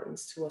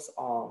importance to us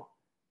all,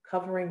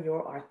 covering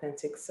your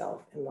authentic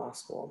self in law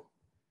school.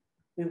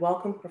 We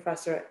welcomed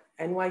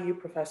NYU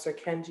Professor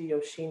Kenji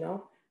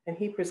Yoshino, and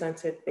he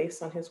presented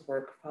based on his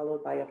work,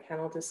 followed by a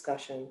panel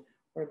discussion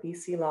where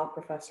BC Law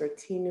Professor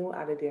Tinu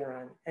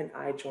Adediran and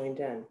I joined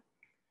in.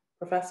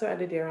 Professor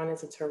Adediran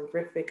is a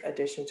terrific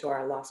addition to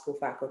our law school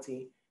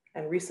faculty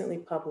and recently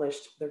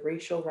published The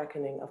Racial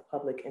Reckoning of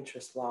Public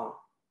Interest Law.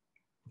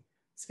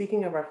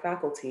 Speaking of our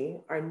faculty,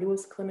 our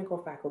newest clinical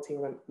faculty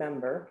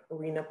member,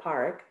 Irina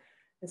Parekh,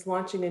 is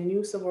launching a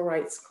new civil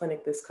rights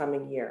clinic this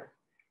coming year.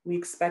 We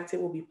expect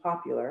it will be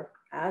popular,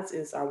 as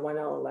is our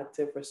 1L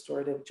elective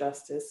restorative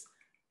justice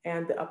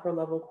and the upper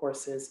level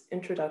courses,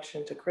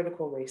 Introduction to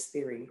Critical Race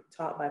Theory,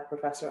 taught by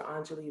Professor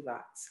Anjali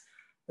Vats,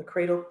 the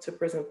Cradle to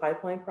Prison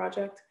Pipeline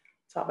Project,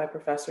 taught by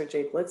Professor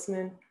Jay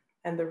Blitzman,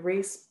 and the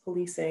Race,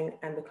 Policing,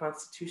 and the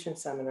Constitution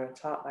Seminar,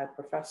 taught by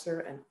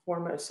Professor and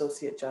former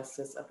Associate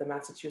Justice of the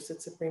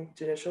Massachusetts Supreme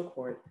Judicial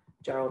Court,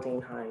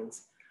 Geraldine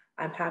Hines.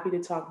 I'm happy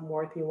to talk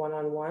more with you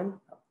one-on-one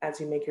as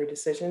you make your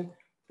decision.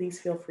 Please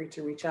feel free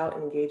to reach out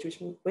and engage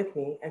with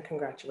me, and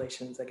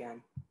congratulations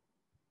again.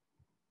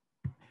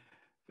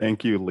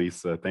 Thank you,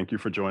 Lisa. Thank you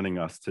for joining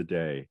us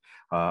today.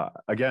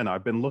 Again,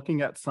 I've been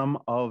looking at some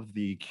of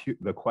the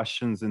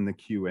questions in the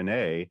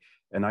Q&A,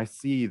 and I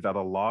see that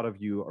a lot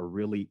of you are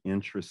really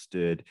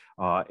interested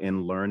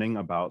in learning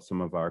about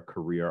some of our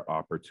career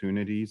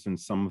opportunities and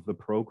some of the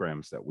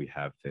programs that we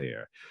have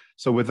there.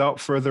 So without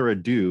further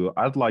ado,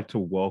 I'd like to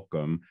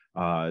welcome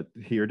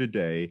here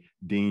today,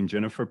 Dean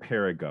Jennifer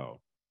Perigo.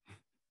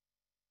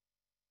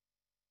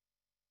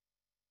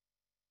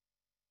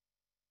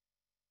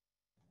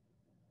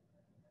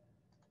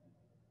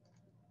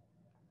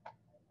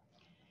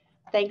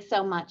 Thanks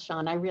so much,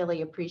 Sean. I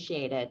really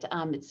appreciate it.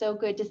 It's so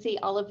good to see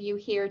all of you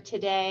here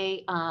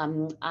today.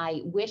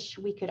 I wish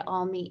we could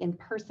all meet in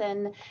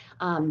person,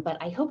 but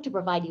I hope to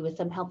provide you with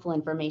some helpful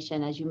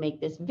information as you make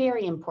this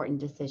very important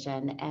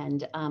decision.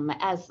 And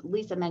as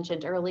Lisa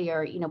mentioned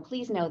earlier,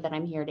 please know that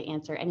I'm here to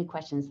answer any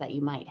questions that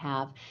you might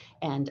have.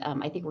 And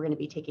I think we're going to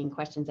be taking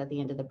questions at the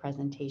end of the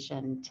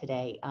presentation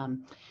today.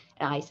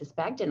 I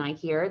suspect and I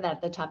hear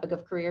that the topic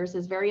of careers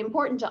is very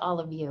important to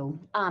all of you.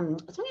 So I'm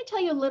going to tell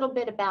you a little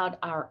bit about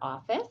our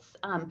office.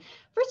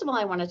 First of all,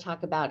 I want to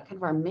talk about kind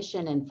of our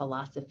mission and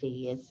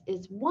philosophy.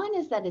 One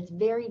is that it's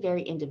very,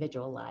 very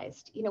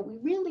individualized. We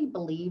really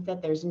believe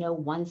that there's no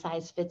one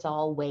size fits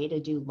all way to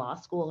do law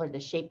school or to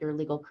shape your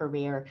legal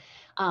career.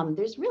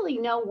 There's really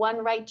no one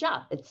right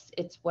job.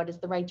 It's what is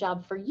the right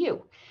job for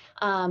you.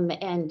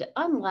 And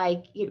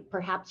unlike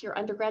perhaps your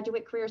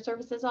undergraduate career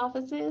services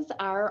offices,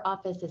 our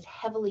office is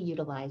heavily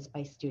utilized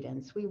by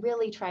students. We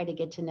really try to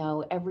get to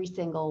know every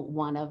single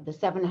one of the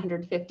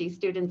 750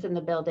 students in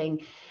the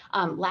building.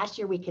 Last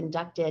year, we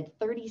conducted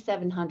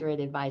 3,700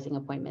 advising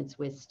appointments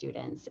with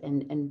students,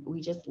 and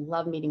we just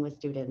love meeting with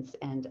students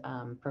and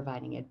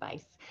providing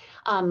advice.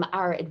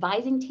 Our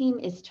advising team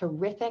is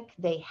terrific.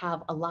 They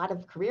have a lot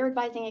of career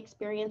advising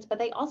experience, but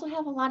they also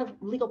have a lot of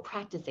legal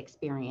practice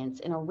experience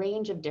in a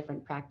range of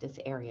different practice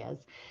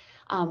areas.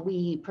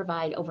 We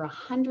provide over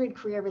 100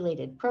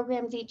 career-related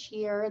programs each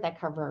year that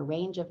cover a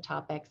range of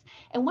topics.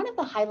 And one of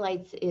the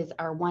highlights is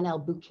our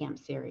 1L Bootcamp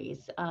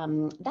series.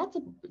 That's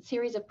a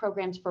series of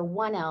programs for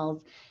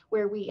 1Ls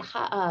where we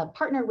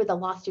partnered with the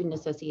Law Student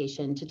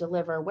Association to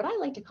deliver what I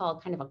like to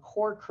call kind of a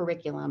core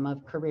curriculum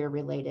of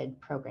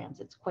career-related programs.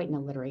 It's quite an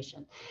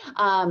alliteration.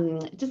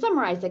 To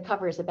summarize, it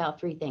covers about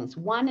 3 things.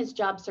 One is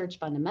job search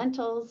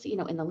fundamentals,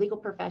 in the legal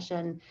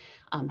profession,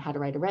 how to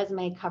write a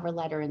resume, cover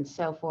letter, and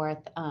so forth.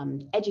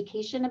 Education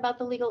education about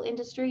the legal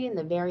industry and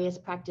the various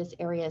practice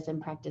areas and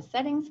practice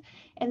settings.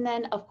 And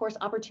then, of course,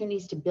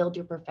 opportunities to build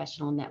your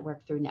professional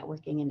network through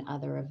networking and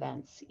other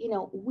events. You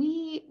know,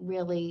 we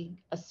really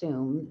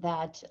assume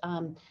that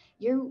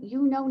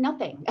you know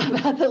nothing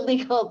about the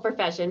legal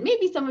profession.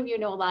 Maybe some of you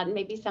know a lot, and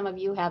maybe some of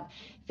you have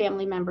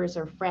family members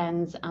or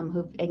friends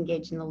who've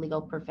engaged in the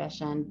legal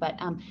profession, but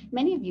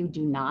many of you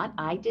do not.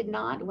 I did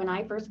not when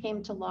I first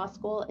came to law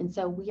school, and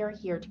so we are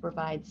here to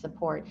provide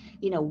support,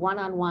 you know,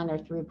 one-on-one or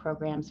through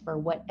programs for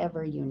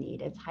whatever you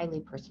need. It's highly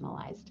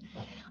personalized.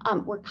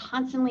 We're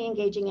constantly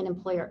engaging in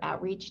employer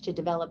outreach to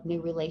develop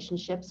new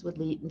relationships with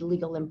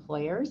legal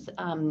employers.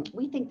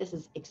 We think this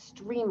is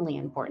extremely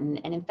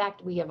important, and in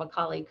fact, we have a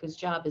colleague whose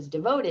job is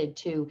devoted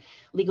to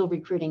legal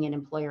recruiting and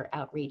employer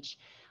outreach.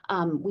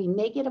 We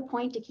make it a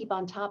point to keep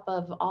on top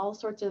of all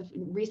sorts of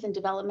recent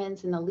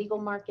developments in the legal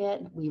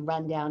market. We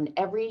run down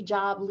every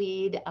job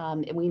lead,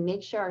 and we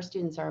make sure our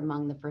students are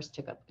among the first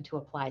to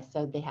apply,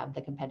 so they have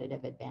the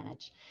competitive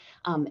advantage.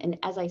 And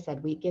as I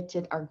said,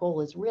 our goal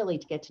is really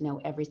to get to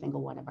know every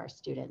single one of our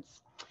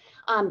students.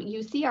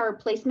 You see our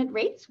placement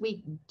rates.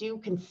 We do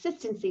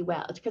consistently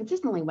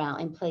well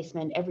in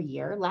placement every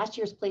year. Last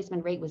year's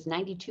placement rate was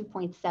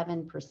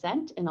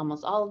 92.7%, and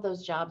almost all of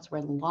those jobs were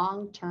in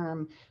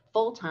long-term,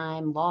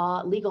 full-time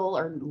legal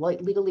or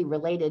legally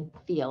related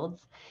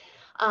fields.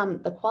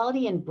 The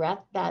quality and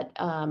breadth that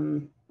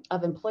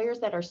of employers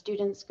that our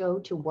students go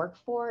to work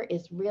for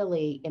is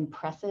really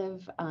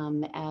impressive.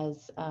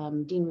 As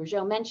Dean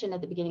Rougeau mentioned at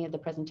the beginning of the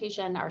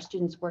presentation, our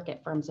students work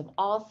at firms of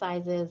all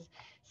sizes,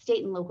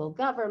 state and local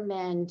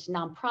government,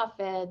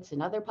 nonprofits,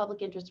 and other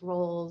public interest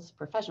roles,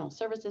 professional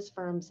services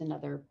firms, and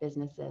other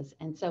businesses.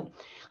 And so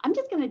I'm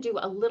just going to do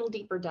a little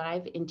deeper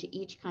dive into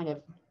each kind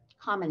of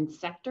common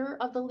sector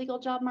of the legal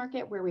job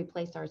market where we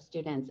place our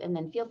students, and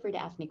then feel free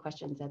to ask me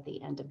questions at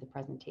the end of the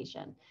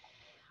presentation.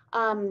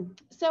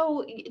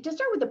 So to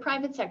start with the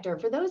private sector,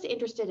 for those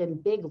interested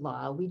in big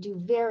law, we do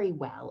very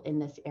well in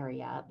this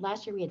area.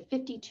 Last year, we had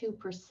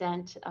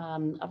 52%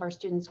 of our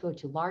students go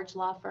to large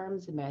law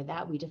firms, and by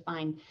that we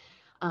define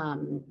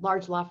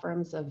large law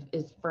firms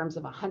as firms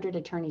of 100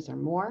 attorneys or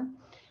more.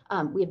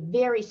 We have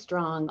very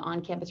strong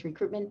on-campus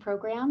recruitment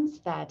programs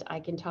that I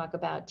can talk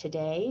about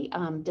today.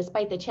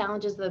 Despite the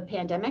challenges of the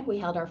pandemic, we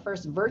held our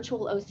first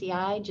virtual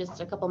OCI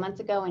just a couple months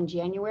ago in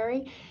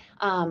January,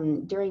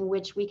 during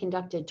which we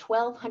conducted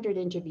 1,200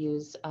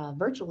 interviews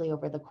virtually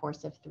over the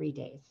course of 3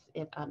 days.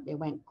 It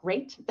went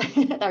great.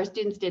 Our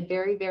students did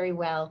very, very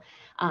well.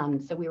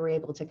 So we were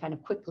able to kind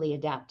of quickly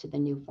adapt to the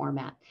new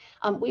format.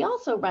 We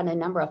also run a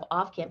number of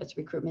off-campus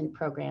recruitment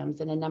programs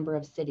in a number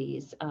of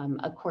cities.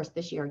 Of course,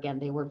 this year, again,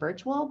 they were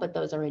virtual, but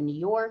those are in New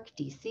York,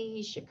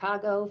 DC,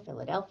 Chicago,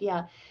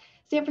 Philadelphia,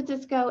 San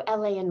Francisco,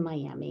 LA, and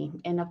Miami.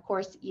 And of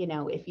course, you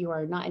know, if you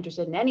are not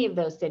interested in any of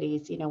those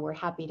cities, you know, we're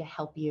happy to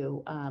help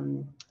you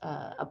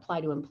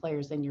apply to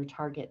employers in your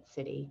target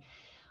city.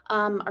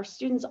 Our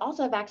students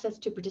also have access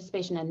to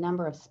participation in a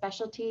number of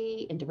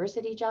specialty and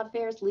diversity job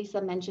fairs.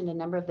 Lisa mentioned a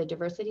number of the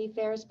diversity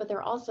fairs, but there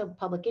are also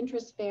public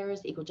interest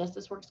fairs, Equal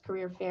Justice Works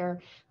Career Fair,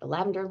 the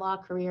Lavender Law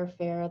Career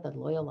Fair, the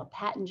Loyola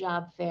Patent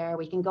Job Fair.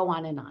 We can go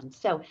on and on.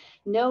 So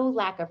no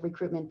lack of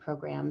recruitment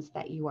programs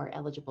that you are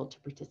eligible to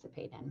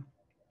participate in.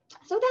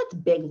 So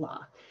that's big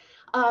law.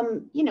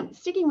 You know,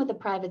 sticking with the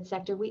private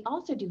sector, we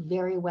also do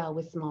very well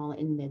with small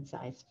and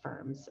mid-sized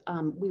firms.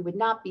 We would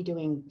not be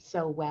doing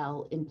so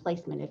well in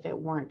placement if it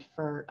weren't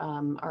for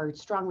our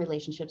strong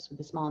relationships with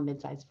the small and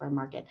mid-sized firm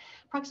market.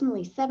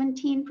 Approximately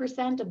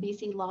 17% of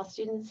BC law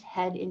students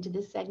head into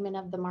this segment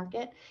of the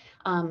market.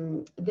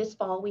 This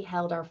fall, we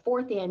held our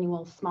 4th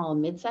annual small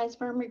and mid-sized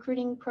firm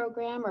recruiting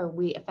program, or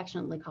we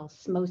affectionately call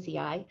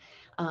SMOCI.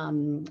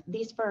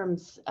 These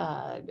firms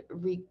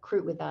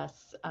recruit with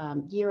us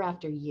year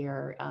after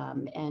year,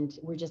 and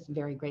we're just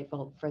very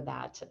grateful for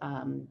that.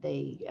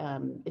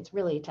 It's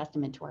really a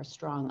testament to our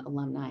strong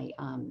alumni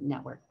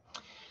network.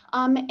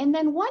 And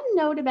then one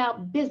note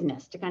about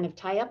business to kind of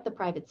tie up the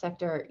private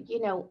sector.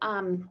 You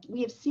know,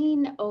 we have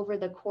seen over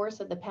the course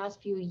of the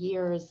past few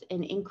years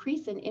an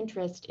increase in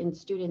interest in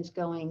students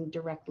going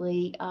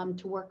directly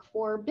to work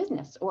for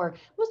business, or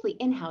mostly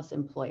in-house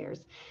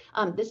employers.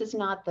 This is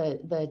not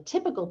the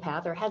typical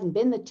path, or hasn't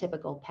been the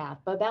typical path,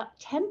 but about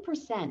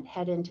 10%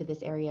 head into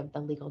this area of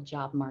the legal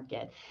job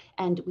market.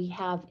 And we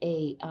have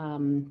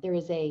there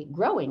is a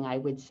growing, I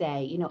would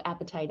say, you know,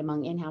 appetite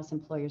among in-house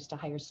employers to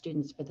hire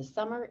students for the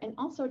summer and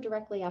also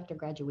directly after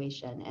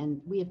graduation. And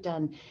we have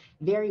done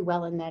very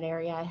well in that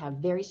area, have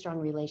very strong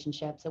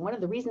relationships. And one of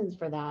the reasons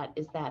for that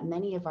is that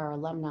many of our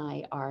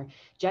alumni are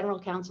general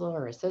counsel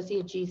or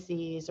associate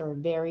GCs or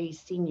very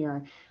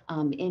senior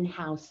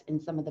in-house in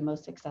some of the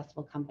most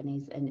successful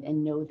companies, and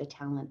know the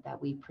talent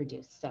that we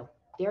produce. So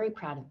very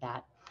proud of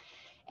that.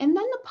 And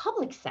then the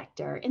public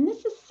sector, and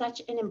this is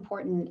such an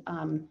important,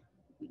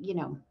 you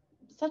know,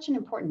 such an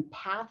important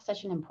path,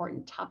 such an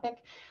important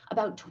topic.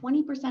 About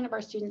 20% of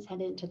our students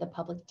head into the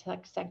public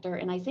tech sector.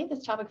 And I say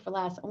this topic for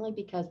last only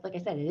because, like I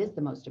said, it is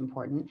the most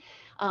important.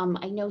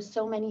 I know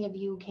so many of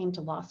you came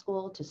to law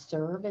school to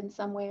serve in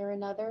some way or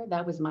another.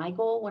 That was my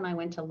goal when I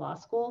went to law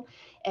school.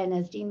 And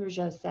as Dean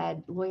Rougeau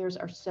said, lawyers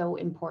are so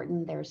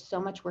important. There's so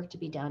much work to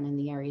be done in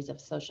the areas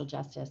of social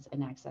justice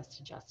and access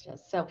to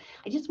justice. So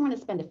I just want to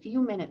spend a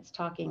few minutes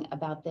talking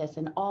about this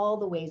and all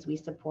the ways we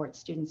support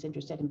students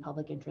interested in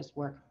public interest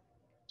work.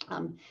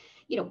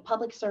 You know,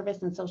 public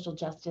service and social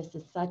justice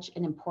is such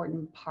an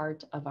important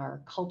part of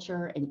our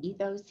culture and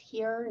ethos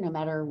here, no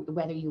matter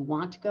whether you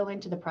want to go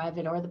into the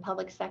private or the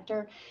public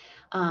sector.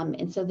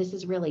 And so this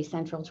is really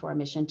central to our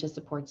mission to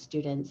support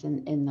students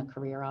in the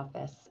career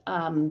office.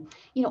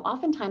 You know,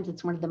 oftentimes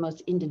it's one of the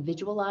most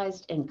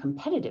individualized and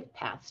competitive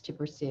paths to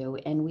pursue,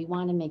 and we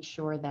want to make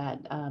sure that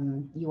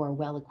you are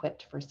well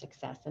equipped for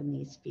success in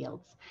these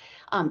fields.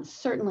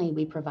 Certainly,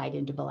 we provide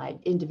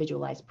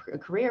individualized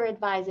career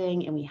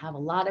advising, and we have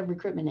a lot of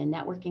recruitment and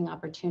networking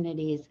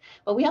opportunities,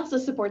 but we also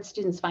support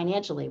students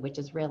financially, which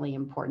is really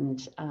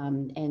important.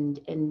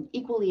 And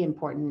equally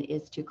important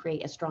is to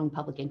create a strong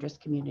public interest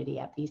community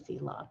at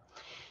BC Law.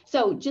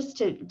 So just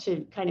to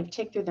kind of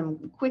tick through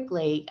them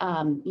quickly,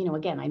 you know,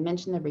 again, I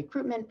mentioned the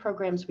recruitment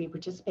programs. We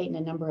participate in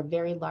a number of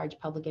very large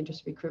public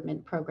interest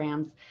recruitment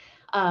programs.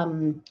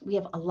 We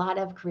have a lot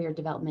of career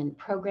development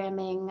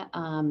programming,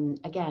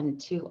 again,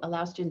 to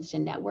allow students to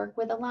network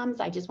with alums.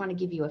 I just want to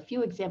give you a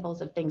few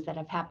examples of things that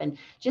have happened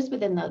just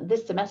within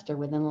this semester,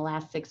 within the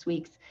last 6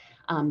 weeks,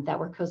 that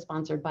were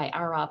co-sponsored by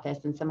our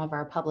office and some of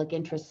our public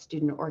interest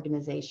student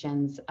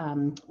organizations.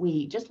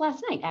 We just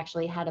last night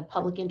actually had a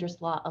public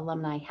interest law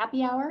alumni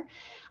happy hour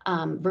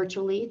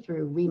virtually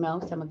through Remo.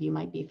 Some of you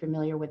might be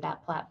familiar with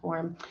that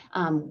platform.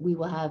 We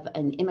will have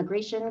an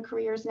immigration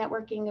careers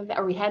networking event,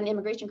 or we had an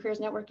immigration careers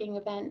networking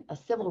event, a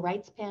civil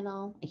rights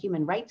panel, a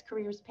human rights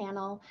careers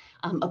panel,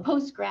 a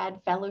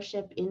post-grad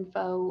fellowship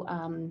info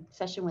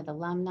session with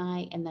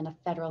alumni, and then a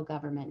federal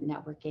government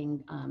networking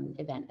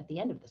event at the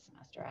end of the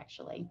semester,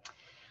 actually.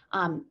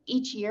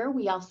 Each year,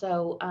 we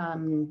also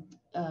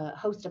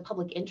host a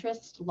public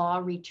interest law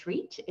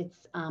retreat.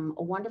 It's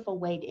a wonderful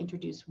way to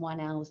introduce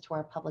 1Ls to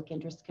our public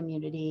interest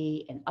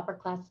community and upper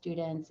class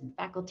students and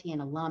faculty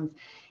and alums.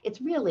 It's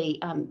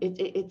really,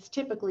 it's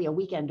typically a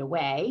weekend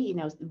away. You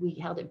know, we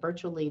held it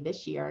virtually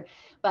this year,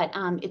 but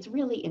it's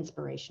really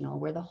inspirational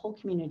where the whole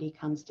community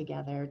comes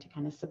together to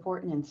kind of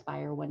support and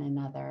inspire one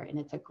another. And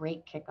it's a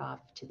great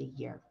kickoff to the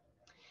year.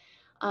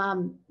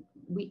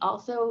 We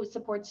also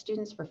support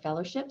students for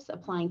fellowships,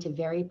 applying to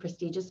very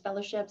prestigious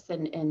fellowships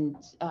and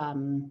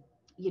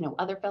you know,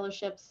 other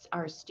fellowships.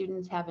 Our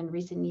students have in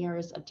recent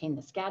years obtained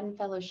the Skadden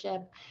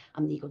Fellowship,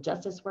 the Equal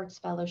Justice Works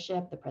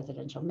Fellowship, the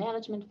Presidential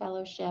Management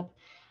Fellowship.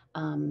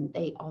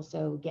 They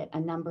also get a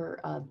number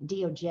of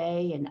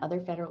DOJ and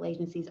other federal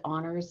agencies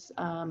honors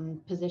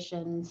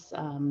positions.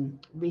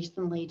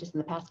 Recently, just in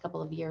the past couple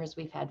of years,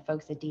 we've had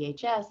folks at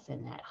DHS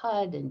and at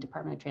HUD and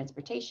Department of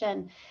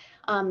Transportation.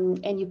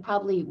 And you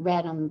probably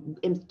read on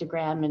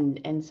Instagram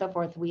and so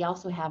forth, we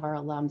also have our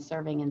alums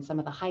serving in some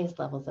of the highest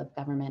levels of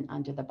government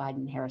under the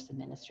Biden-Harris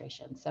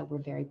administration. So we're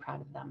very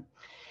proud of them.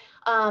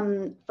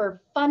 For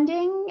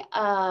funding,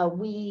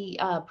 we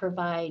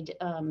provide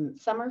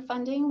summer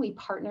funding. We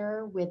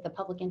partner with the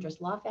Public Interest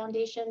Law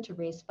Foundation to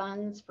raise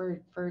funds for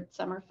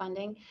summer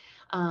funding.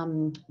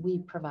 We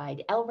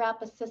provide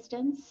LRAP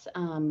assistance.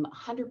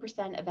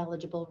 100% of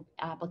eligible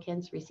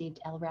applicants received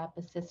LRAP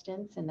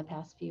assistance in the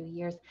past few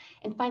years.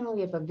 And finally,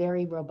 we have a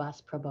very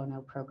robust pro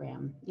bono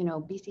program. You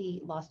know,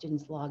 BC law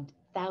students logged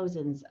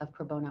thousands of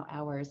pro bono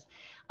hours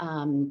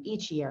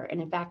each year.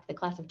 And in fact, the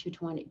class of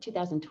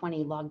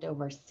 2020 logged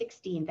over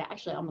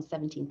actually almost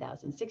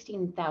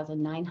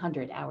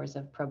 16,900 hours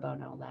of pro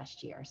bono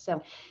last year.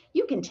 So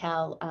you can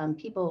tell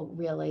people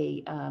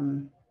really,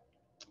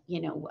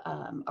 you know,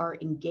 are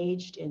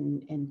engaged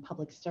in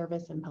public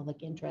service and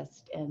public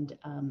interest, and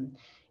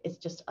it's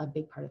just a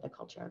big part of the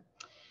culture.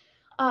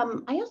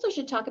 I also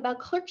should talk about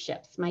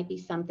clerkships, might be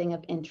something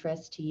of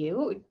interest to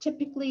you.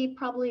 Typically,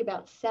 probably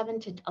about 7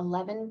 to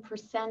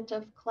 11%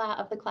 of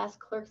the class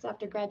clerks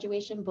after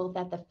graduation, both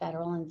at the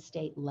federal and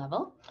state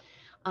level.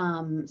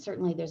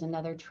 Certainly, there's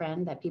another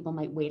trend that people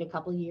might wait a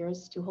couple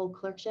years to hold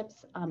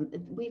clerkships.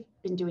 We've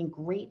been doing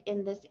great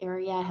in this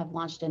area, have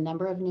launched a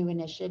number of new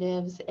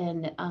initiatives,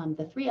 and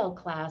the 3L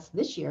class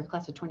this year,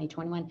 class of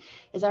 2021,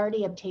 has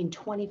already obtained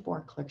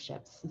 24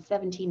 clerkships,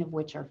 17 of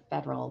which are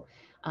federal,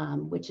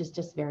 which is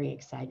just very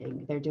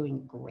exciting. They're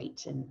doing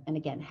great. And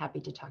again, happy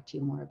to talk to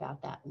you more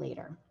about that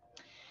later.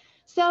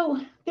 So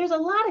there's a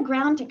lot of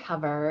ground to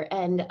cover,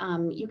 and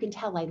you can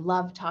tell I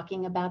love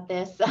talking about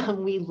this.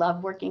 We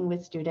love working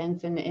with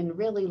students and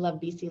really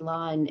love BC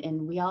Law,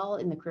 and we all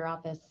in the Career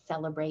Office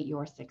celebrate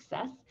your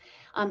success.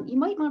 You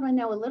might want to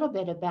know a little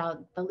bit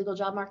about the legal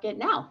job market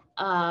now,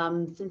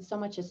 since so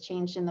much has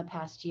changed in the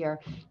past year.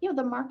 You know,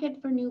 the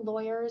market for new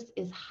lawyers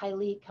is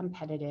highly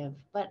competitive,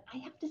 but I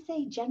have to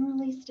say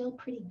generally still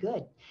pretty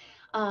good.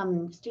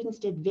 Students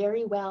did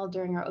very well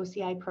during our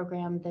OCI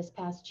program this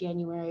past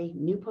January.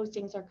 New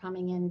postings are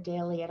coming in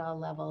daily at all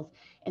levels,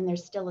 and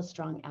there's still a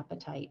strong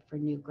appetite for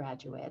new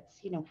graduates.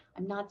 You know,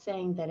 I'm not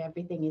saying that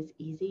everything is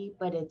easy,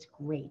 but it's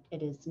great.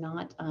 It is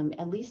not,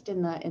 at least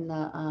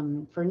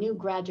for new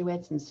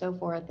graduates and so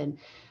forth, and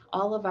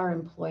all of our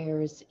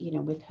employers, you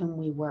know, with whom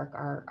we work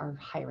are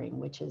hiring,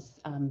 which is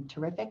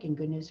terrific and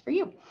good news for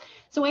you.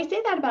 So I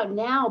say that about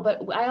now,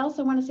 but I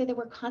also want to say that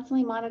we're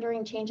constantly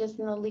monitoring changes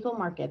in the legal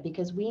market,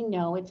 because we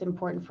know it's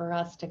important for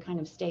us to kind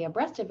of stay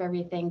abreast of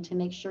everything to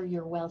make sure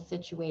you're well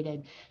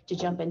situated to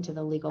jump into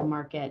the legal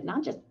market,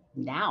 not just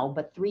now,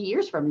 but 3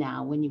 years from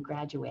now when you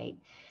graduate.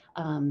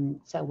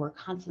 So we're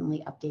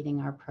constantly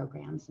updating our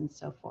programs and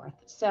so forth.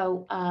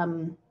 So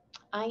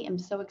I am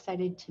so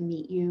excited to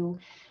meet you.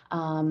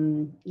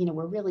 You know,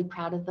 we're really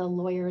proud of the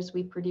lawyers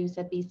we produce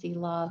at BC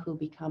Law who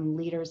become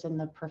leaders in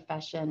the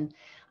profession,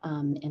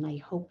 and I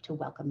hope to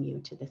welcome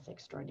you to this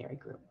extraordinary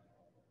group.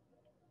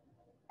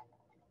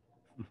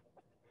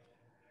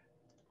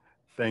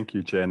 Thank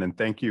you, Jen, and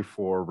thank you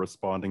for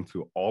responding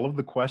to all of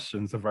the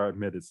questions of our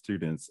admitted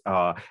students.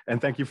 And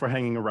thank you for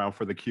hanging around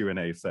for the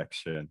Q&A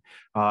section.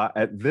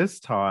 At this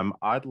time,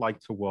 I'd like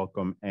to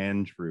welcome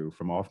Andrew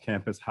from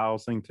Off-Campus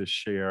Housing to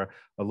share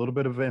a little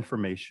bit of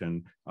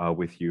information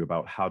with you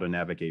about how to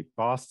navigate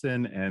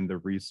Boston and the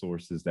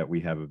resources that we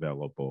have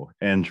available.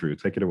 Andrew,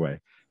 take it away.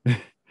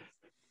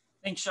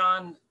 Thanks,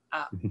 Sean.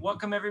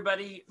 Welcome,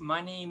 everybody.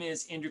 My name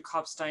is Andrew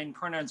Klopstein.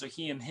 Pronouns are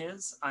he, him,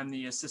 his. I'm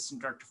the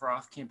Assistant Director for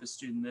Off-Campus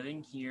Student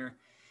Living here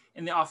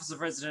in the Office of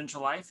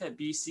Residential Life at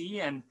BC.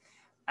 And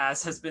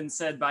as has been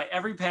said by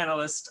every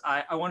panelist,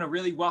 I want to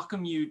really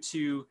welcome you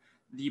to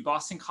the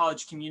Boston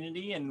College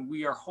community, and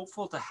we are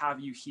hopeful to have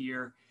you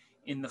here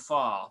in the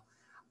fall.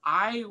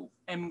 I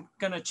am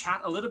going to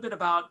chat a little bit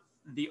about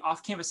the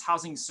off-campus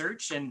housing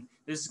search, and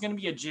this is going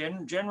to be a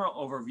general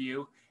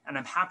overview. And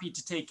I'm happy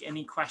to take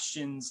any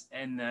questions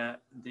in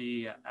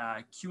the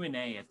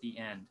Q&A at the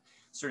end.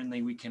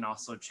 Certainly, we can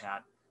also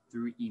chat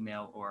through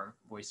email or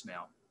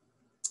voicemail.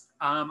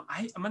 I'm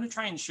going to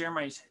try and share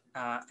my,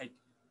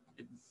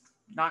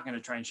 not going to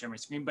try and share my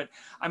screen, but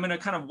I'm going to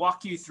kind of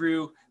walk you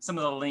through some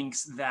of the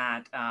links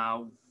that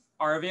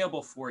are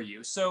available for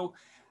you. So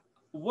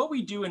what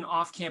we do in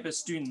off-campus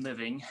student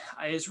living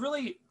is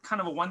really kind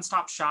of a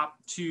one-stop shop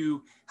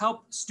to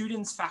help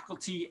students,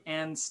 faculty,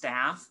 and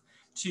staff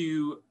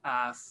to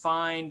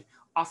find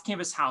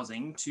off-campus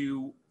housing,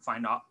 to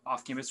find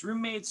off-campus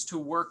roommates, to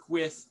work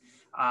with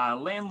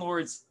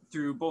landlords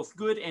through both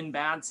good and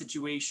bad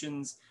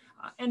situations,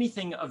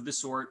 anything of the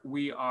sort.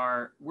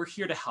 We're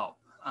here to help.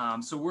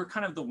 So we're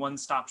kind of the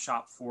one-stop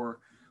shop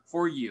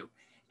for you.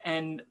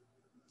 And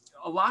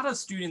a lot of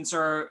students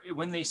are,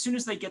 as soon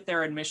as they get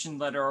their admission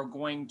letter, are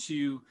going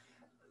to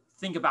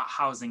think about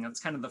housing. That's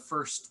kind of the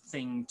first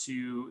thing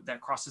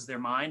that crosses their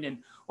mind. And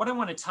what I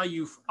want to tell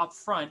you up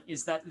front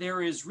is that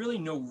there is really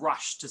no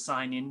rush to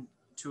sign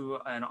into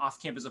an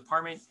off-campus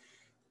apartment.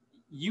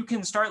 You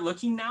can start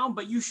looking now,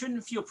 but you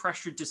shouldn't feel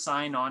pressured to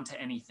sign on to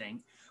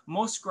anything.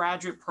 Most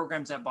graduate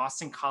programs at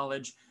Boston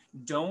College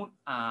don't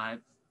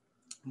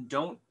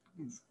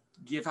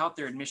give out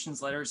their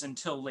admissions letters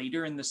until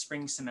later in the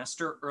spring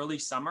semester, early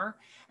summer.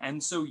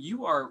 And so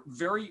you are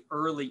very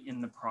early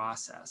in the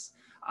process.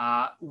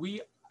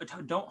 We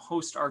don't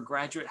host our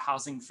graduate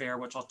housing fair,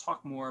 which I'll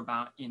talk more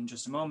about in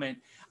just a moment,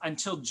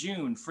 until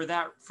June for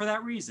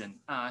that reason.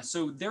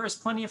 So there is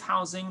plenty of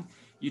housing.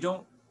 You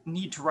don't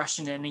need to rush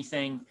into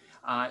anything.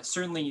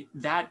 Certainly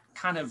that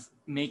kind of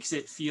makes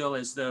it feel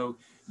as though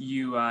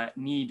you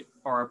need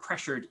or are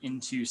pressured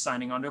into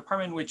signing on to an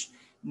apartment, which,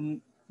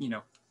 you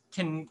know,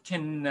 can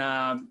kind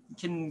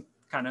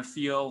of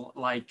feel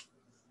like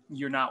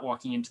you're not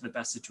walking into the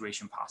best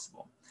situation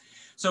possible.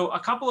 So a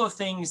couple of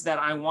things that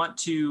I want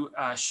to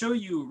show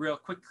you real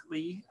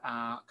quickly,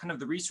 kind of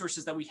the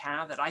resources that we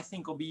have that I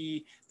think will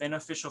be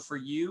beneficial for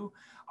you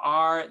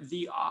are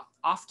the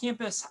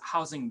off-campus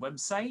housing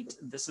website.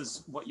 This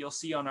is what you'll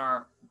see on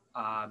our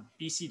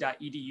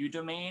bc.edu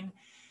domain.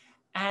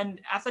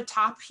 And at the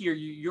top here,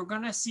 you're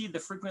gonna see the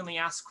frequently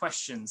asked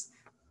questions.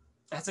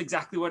 That's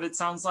exactly what it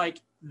sounds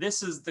like.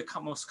 This is the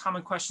most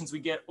common questions we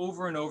get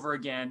over and over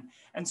again.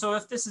 And so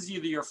if this is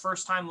either your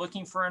first time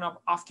looking for an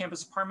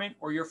off-campus apartment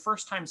or your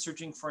first time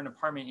searching for an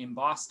apartment in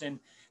Boston,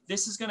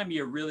 this is going to be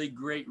a really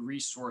great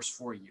resource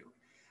for you.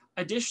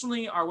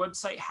 Additionally, our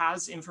website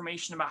has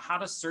information about how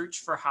to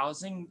search for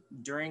housing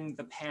during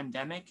the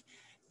pandemic.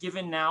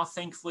 Given now,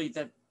 thankfully,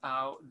 that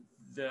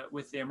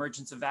with the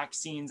emergence of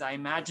vaccines, I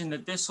imagine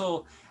that this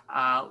will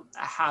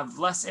have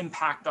less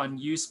impact on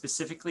you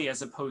specifically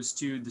as opposed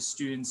to the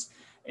students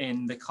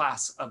in the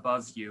class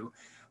above you.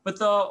 But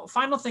the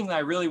final thing that I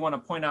really want to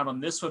point out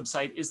on this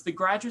website is the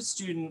graduate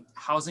student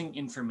housing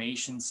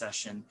information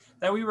session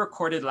that we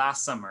recorded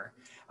last summer.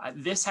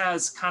 This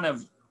has kind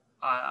of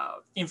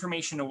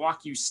information to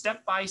walk you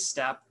step by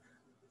step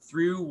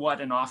through what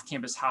an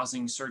off-campus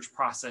housing search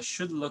process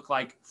should look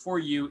like for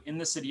you in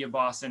the city of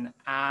Boston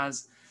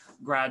as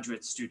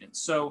graduate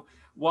students. So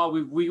while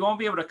we won't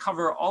be able to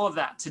cover all of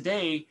that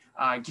today,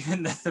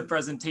 given that the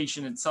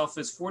presentation itself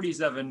is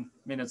 47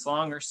 minutes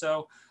long or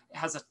so, it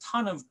has a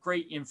ton of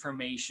great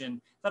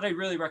information that I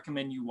really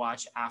recommend you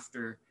watch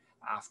after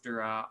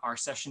our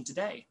session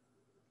today.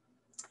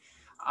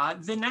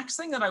 The next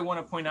thing that I want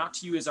to point out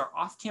to you is our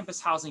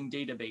off-campus housing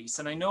database.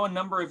 And I know a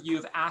number of you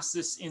have asked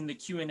this in the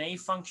Q&A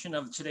function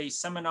of today's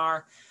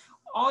seminar.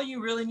 All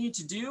you really need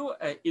to do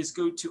is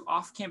go to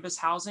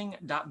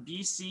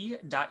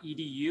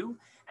offcampushousing.bc.edu.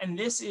 And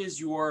this is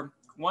your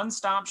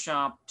one-stop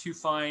shop to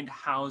find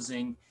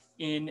housing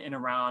in and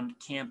around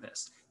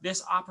campus.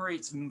 This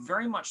operates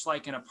very much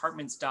like an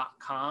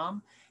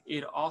apartments.com.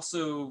 It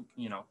also,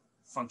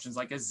 functions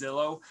like a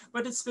Zillow,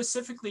 but it's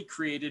specifically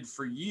created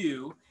for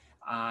you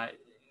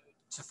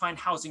to find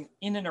housing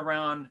in and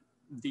around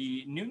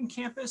the Newton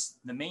campus,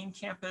 the main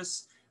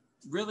campus,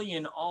 really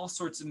in all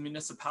sorts of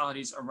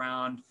municipalities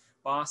around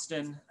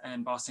Boston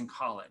and Boston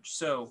College.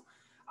 So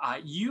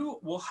you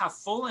will have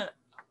full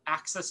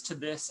access to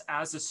this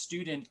as a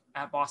student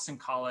at Boston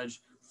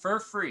College for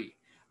free.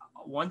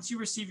 Once you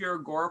receive your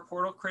Agora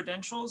portal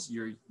credentials,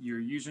 your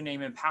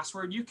username and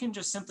password, you can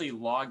just simply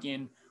log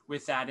in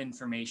with that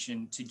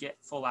information to get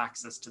full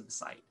access to the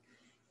site.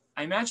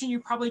 I imagine you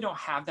probably don't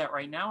have that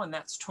right now, and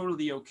that's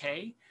totally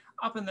okay.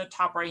 Up in the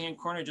top right-hand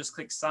corner, just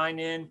click sign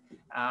in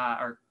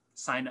or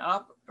sign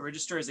up,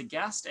 register as a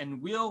guest,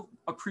 and we'll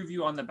approve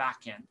you on the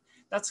back end.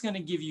 That's going to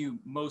give you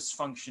most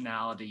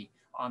functionality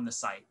on the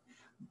site.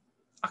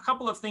 A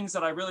couple of things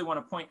that I really want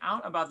to point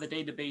out about the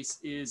database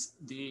is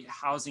the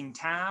housing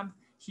tab.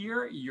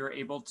 Here, you're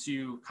able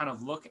to kind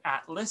of look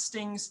at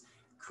listings,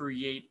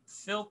 create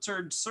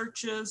filtered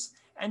searches,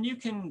 and you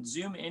can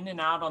zoom in and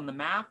out on the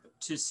map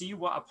to see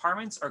what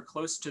apartments are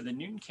close to the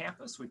Newton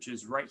campus, which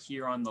is right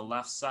here on the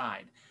left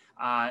side.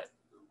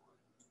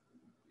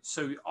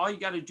 So all you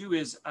got to do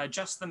is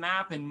adjust the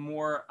map and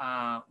more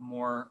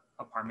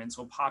apartments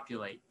will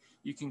populate.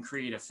 You can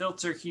create a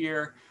filter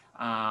here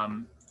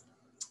and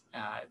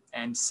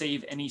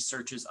save any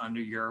searches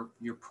under your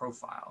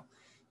profile.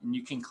 And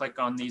you can click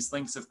on these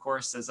links, of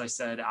course, as I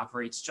said,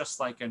 operates just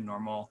like a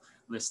normal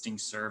listing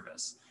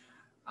service.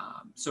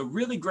 So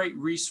really great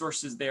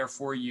resources there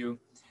for you.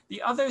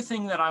 The other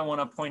thing that I want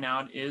to point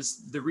out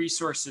is the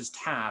resources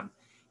tab.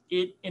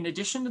 In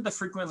addition to the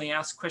frequently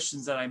asked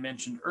questions that I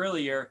mentioned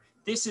earlier,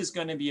 this is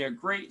going to be a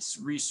great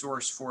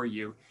resource for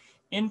you.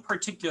 In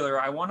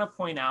particular, I want to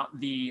point out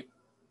the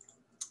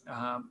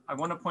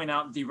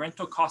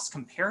rental cost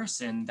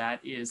comparison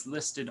that is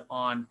listed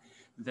on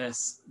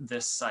this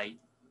site.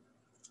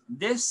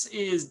 This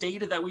is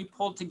data that we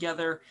pulled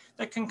together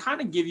that can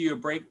kind of give you a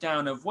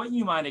breakdown of what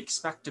you might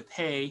expect to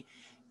pay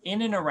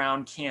in and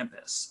around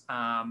campus.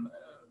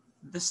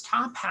 This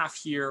top half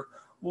here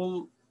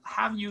will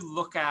have you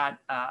look at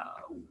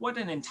what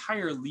an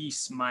entire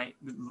lease might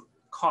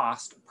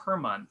cost per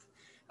month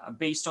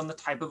based on the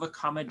type of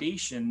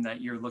accommodation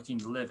that you're looking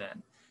to live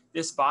in.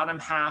 This bottom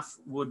half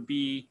would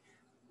be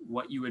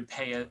what you would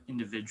pay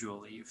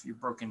individually if you're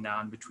broken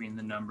down between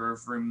the number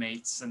of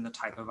roommates and the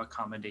type of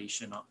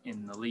accommodation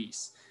in the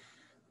lease.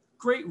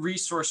 Great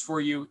resource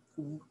for you.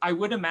 I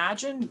would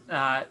imagine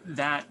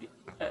that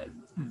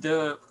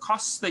the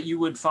costs that you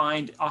would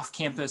find off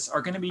campus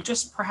are going to be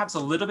just perhaps a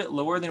little bit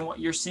lower than what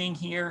you're seeing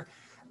here.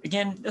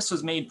 Again, this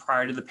was made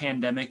prior to the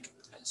pandemic,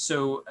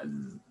 so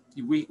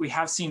we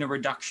have seen a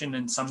reduction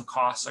in some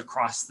costs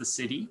across the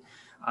city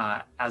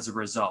as a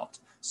result.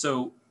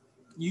 So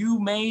you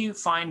may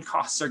find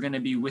costs are going to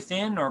be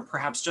within or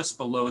perhaps just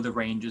below the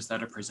ranges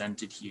that are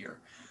presented here.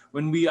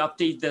 When we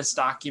update this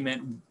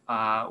document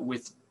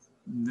with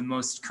the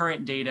most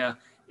current data,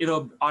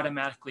 it'll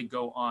automatically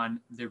go on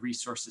the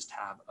resources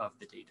tab of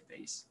the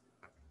database.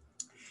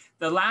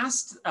 The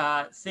last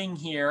thing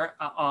here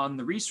on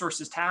the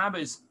resources tab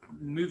is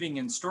moving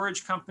and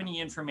storage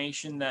company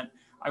information that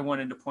I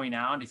wanted to point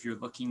out if you're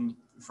looking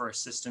for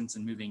assistance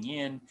in moving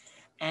in,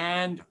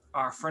 and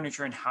our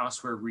furniture and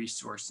houseware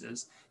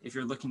resources if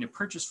you're looking to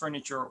purchase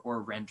furniture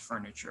or rent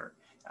furniture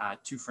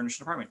to furnish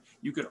an apartment.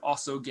 You could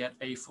also get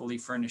a fully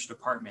furnished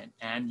apartment,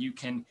 and you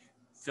can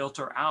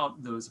filter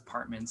out those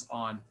apartments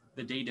on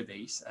the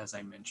database, as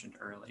I mentioned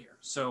earlier.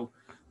 So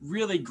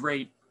really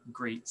great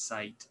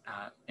site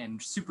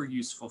and super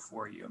useful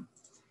for you.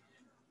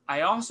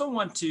 I also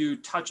want to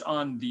touch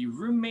on the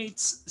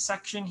roommates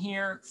section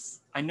here.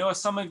 I know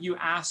some of you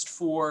asked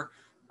for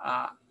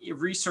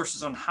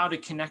resources on how to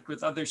connect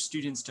with other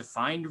students to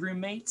find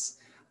roommates.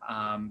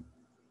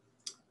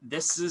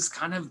 This is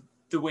kind of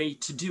the way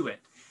to do it.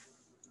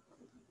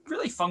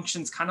 Really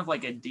functions kind of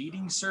like a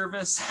dating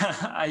service.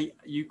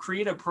 You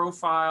create a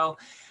profile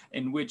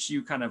in which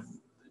you kind of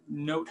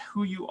note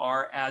who you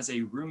are as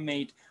a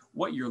roommate,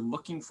 what you're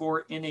looking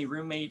for in a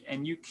roommate,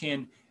 and you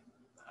can,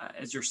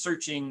 as you're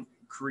searching,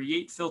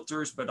 create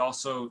filters, but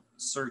also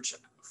search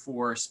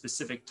for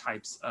specific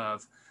types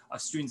of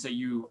students that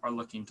you are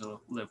looking to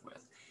live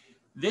with.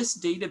 This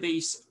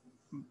database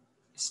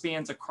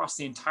spans across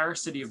the entire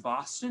city of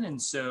Boston,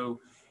 and so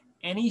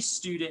any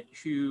student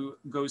who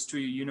goes to a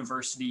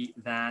university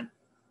that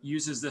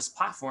uses this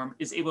platform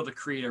is able to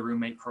create a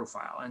roommate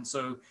profile. And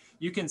so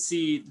you can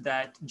see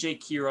that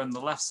Jake here on the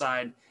left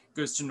side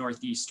goes to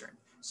Northeastern.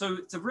 So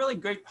it's a really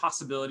great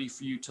possibility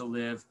for you to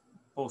live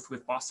both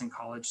with Boston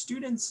College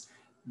students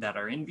that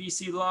are in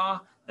BC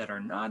Law, that are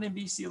not in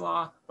BC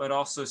Law, but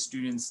also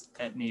students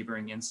at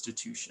neighboring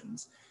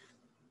institutions.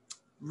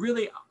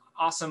 Really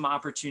awesome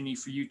opportunity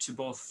for you to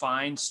both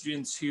find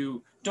students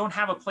who don't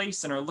have a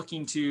place and are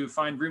looking to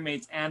find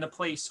roommates and a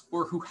place,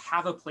 or who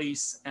have a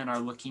place and are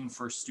looking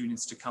for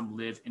students to come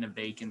live in a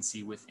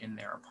vacancy within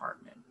their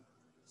apartment.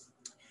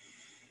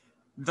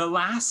 The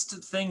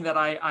last thing that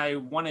I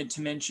wanted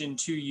to mention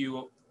to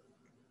you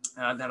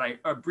that I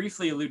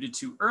briefly alluded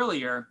to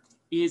earlier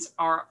is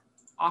our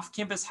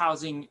off-campus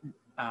housing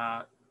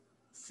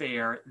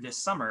fair this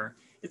summer.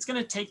 It's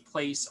going to take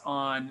place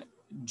on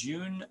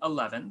June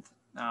 11th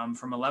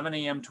from 11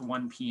 a.m. to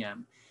 1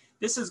 p.m.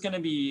 This is going to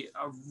be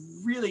a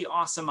really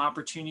awesome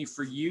opportunity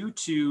for you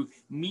to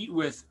meet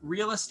with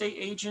real estate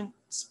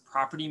agents,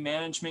 property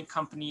management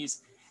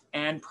companies,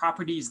 and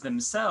properties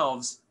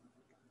themselves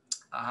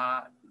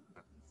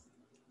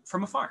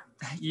from afar.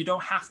 You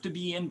don't have to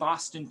be in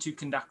Boston to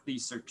conduct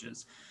these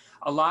searches.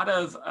 A lot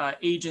of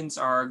agents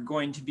are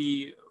going to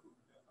be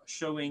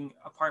showing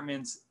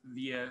apartments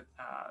via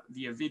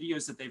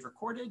videos that they've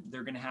recorded.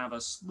 They're going to have a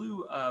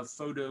slew of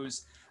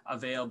photos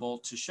available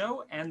to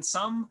show, and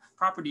some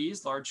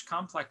properties, large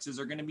complexes,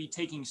 are going to be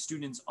taking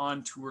students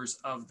on tours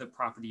of the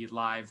property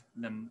live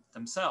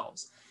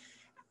themselves.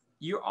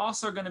 You're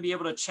also going to be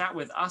able to chat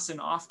with us in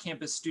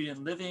off-campus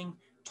student living,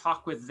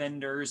 talk with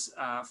vendors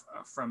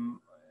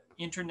from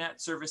internet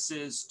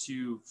services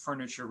to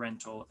furniture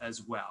rental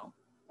as well.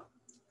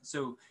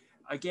 So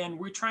again,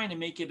 we're trying to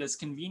make it as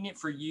convenient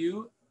for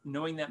you,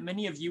 knowing that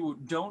many of you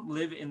don't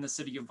live in the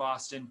city of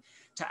Boston,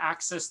 to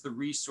access the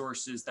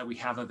resources that we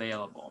have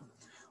available.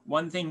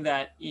 One thing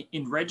that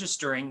in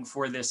registering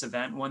for this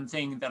event, one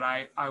thing that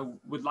I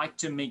would like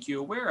to make you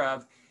aware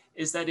of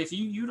is that if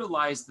you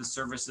utilize the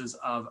services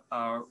of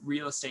a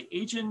real estate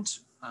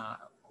agent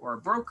or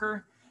a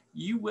broker,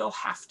 you will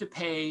have to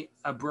pay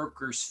a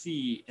broker's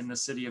fee in the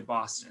city of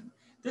Boston.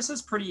 This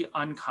is pretty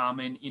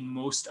uncommon in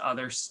most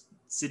other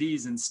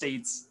cities and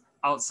states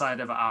outside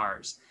of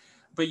ours.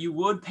 But you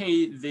would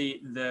pay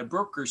the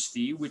broker's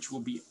fee, which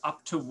will be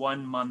up to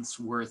 1 month's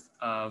worth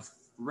of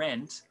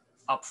rent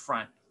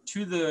upfront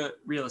to the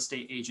real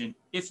estate agent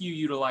if you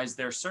utilize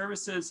their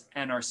services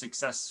and are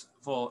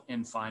successful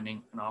in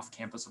finding an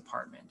off-campus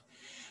apartment.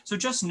 So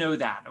just know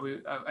that.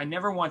 I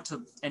never want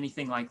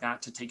anything like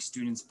that to take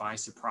students by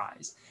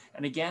surprise.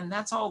 And again,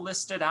 that's all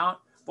listed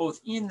out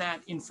both in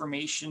that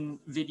information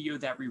video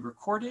that we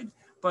recorded,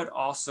 but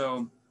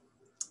also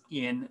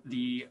in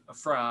the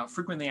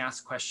frequently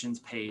asked questions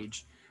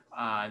page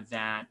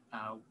that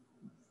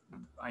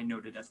I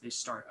noted at the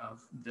start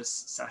of this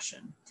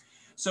session.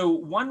 So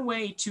one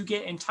way to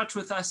get in touch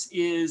with us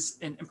is,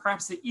 and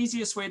perhaps the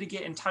easiest way to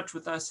get in touch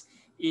with us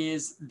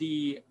is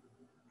the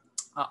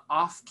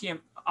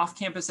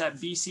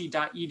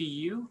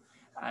offcampus@bc.edu.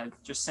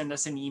 Just send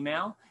us an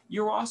email.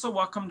 You're also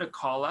welcome to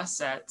call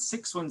us at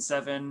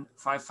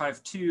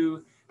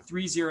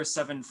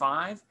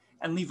 617-552-3075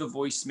 and leave a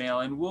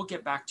voicemail, and we'll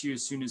get back to you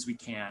as soon as we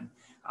can.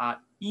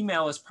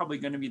 Email is probably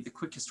going to be the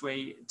quickest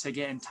way to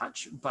get in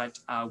touch, but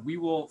we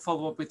will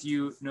follow up with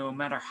you no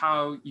matter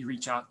how you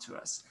reach out to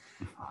us.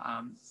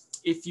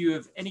 If you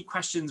have any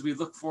questions, we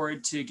look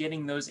forward to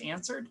getting those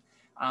answered.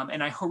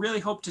 And I really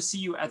hope to see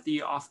you at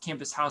the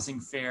Off-Campus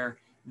Housing Fair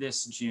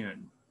this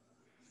June.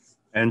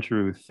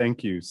 Andrew,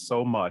 thank you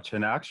so much.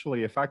 And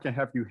actually, if I can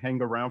have you hang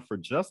around for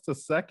just a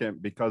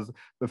second, because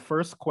the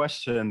first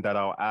question that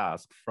I'll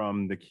ask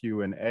from the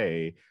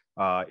Q&A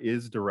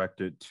is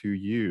directed to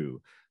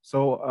you.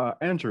 So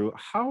Andrew,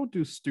 how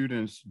do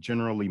students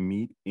generally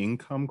meet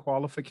income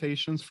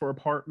qualifications for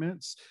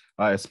apartments,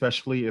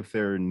 especially if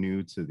they're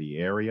new to the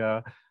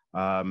area,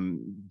 and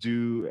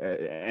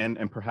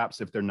perhaps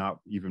if they're not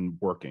even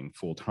working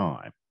full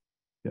time?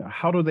 Yeah,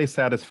 how do they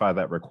satisfy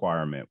that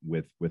requirement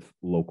with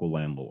local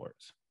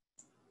landlords?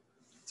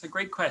 It's a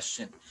great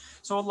question.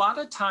 So a lot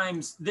of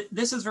times,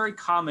 this is very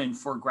common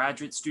for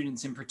graduate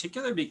students in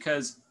particular,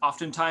 because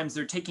oftentimes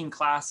they're taking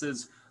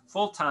classes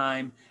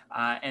full-time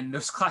and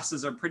those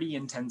classes are pretty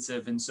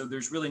intensive. And so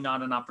there's really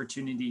not an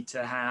opportunity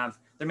to have,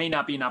 there may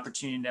not be an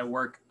opportunity to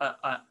work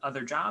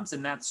other jobs,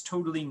 and that's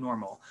totally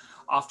normal.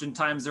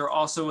 Oftentimes they're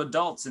also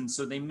adults, and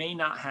so they may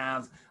not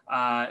have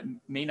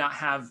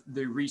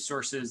the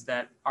resources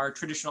that our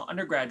traditional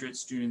undergraduate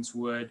students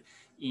would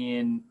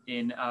in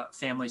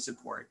family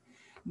support.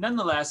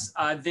 Nonetheless,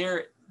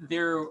 there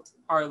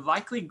are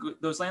likely,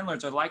 those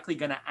landlords are likely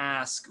going to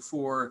ask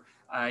for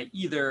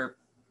either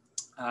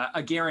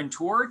a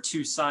guarantor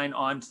to sign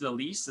on to the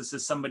lease. This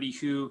is somebody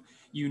who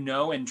you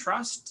know and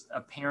trust,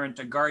 a parent,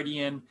 a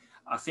guardian,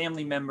 a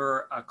family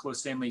member, a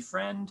close family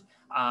friend,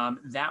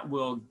 that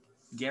will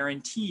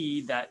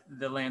guarantee that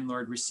the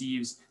landlord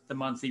receives the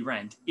monthly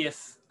rent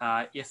if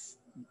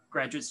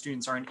graduate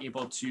students aren't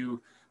able to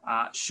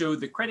show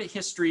the credit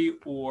history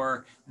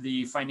or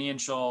the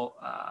financial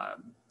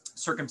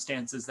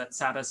circumstances that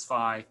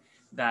satisfy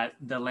that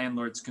the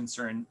landlord's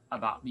concerned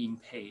about being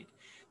paid.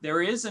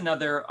 There is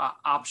another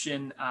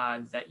option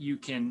that you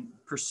can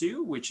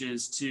pursue, which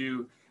is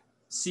to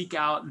seek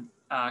out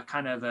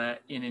kind of an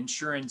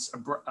insurance,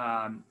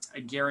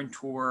 a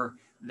guarantor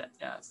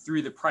that,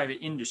 through the private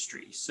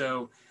industry.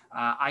 So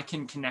I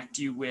can connect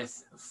you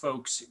with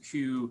folks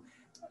who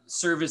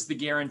serve as the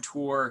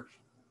guarantor,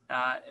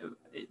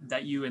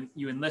 that you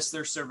enlist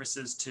their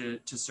services to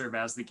serve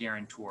as the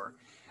guarantor.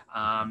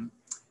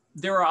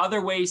 There are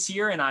other ways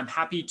here, and I'm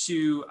happy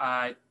to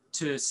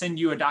send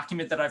you a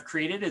document that I've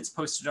created. It's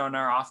posted on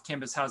our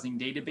off-campus housing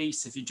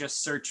database. If you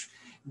just search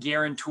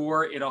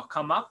guarantor, it'll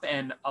come up,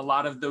 and a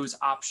lot of those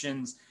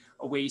options,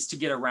 ways to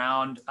get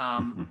around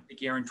the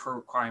guarantor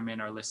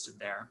requirement, are listed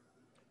there.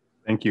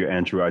 Thank you,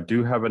 Andrew. I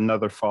do have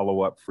another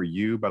follow-up for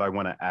you, but I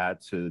want to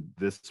add to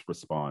this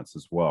response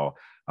as well.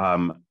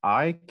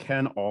 I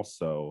can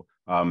also,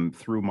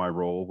 through my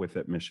role with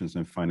Admissions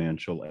and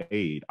Financial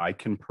Aid, I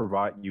can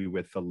provide you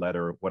with the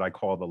letter, what I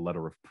call the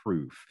letter of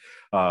proof.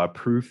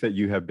 Proof that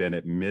you have been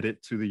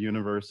admitted to the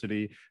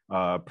university,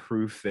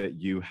 proof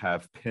that you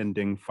have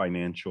pending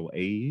financial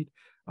aid,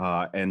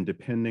 and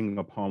depending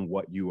upon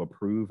what you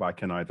approve, I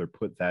can either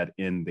put that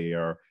in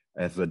there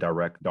as a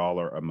direct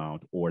dollar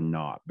amount or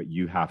not, but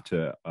you have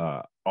to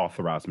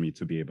authorize me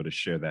to be able to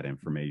share that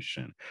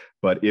information.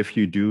 But if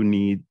you do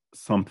need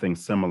something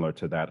similar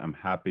to that, I'm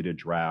happy to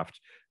draft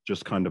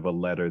just kind of a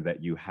letter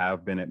that you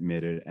have been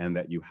admitted and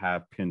that you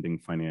have pending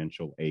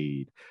financial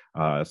aid.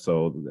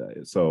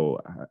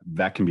 So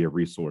that can be a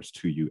resource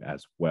to you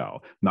as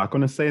well. Not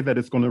going to say that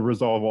it's going to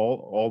resolve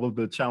all of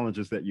the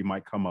challenges that you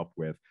might come up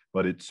with,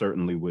 but it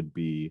certainly would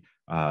be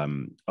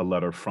a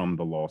letter from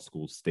the law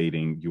school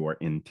stating your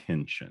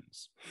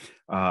intentions.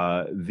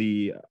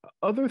 The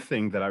other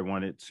thing that I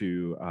wanted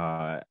to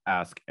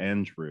ask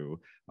Andrew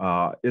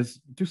is,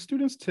 do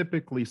students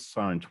typically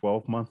sign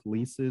 12-month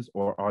leases,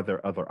 or are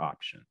there other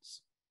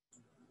options?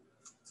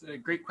 It's a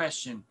great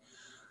question.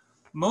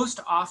 Most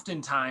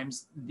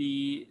oftentimes,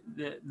 the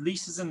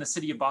leases in the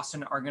city of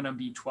Boston are going to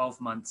be 12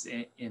 months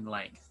in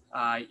length.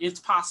 It's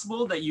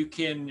possible that you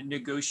can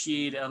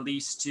negotiate a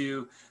lease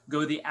to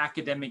go the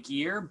academic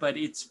year, but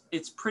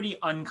it's pretty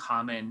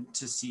uncommon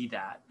to see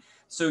that.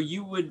 So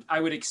I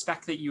would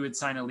expect that you would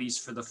sign a lease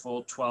for the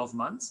full 12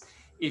 months.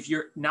 If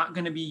you're not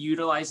going to be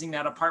utilizing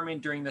that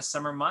apartment during the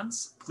summer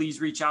months, please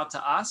reach out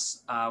to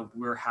us.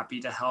 We're happy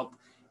to help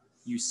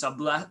you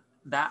sublet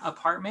that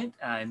apartment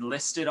and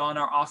list it on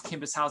our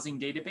off-campus housing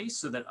database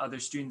so that other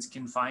students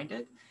can find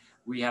it.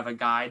 We have a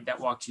guide that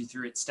walks you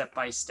through it step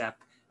by step,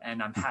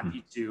 and I'm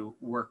happy to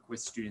work with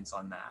students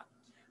on that.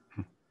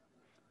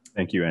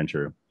 Thank you,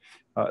 Andrew.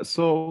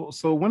 So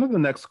one of the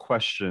next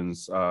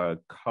questions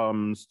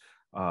comes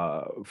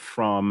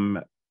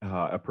from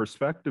a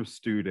prospective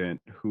student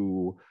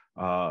who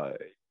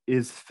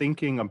is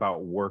thinking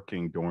about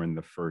working during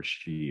the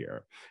first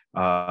year.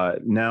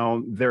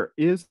 Now, there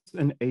is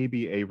an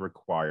ABA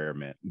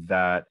requirement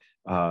that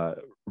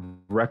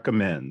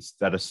recommends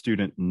that a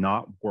student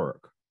not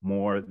work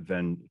more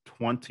than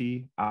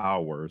 20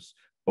 hours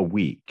a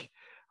week.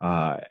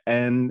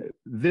 And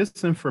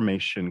this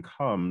information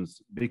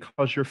comes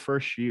because your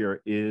first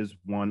year is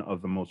one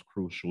of the most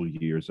crucial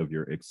years of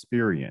your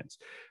experience.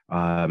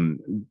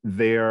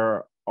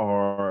 There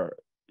are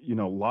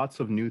lots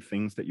of new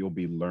things that you'll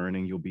be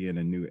learning. You'll be in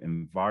a new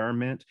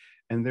environment,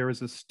 and there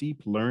is a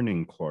steep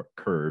learning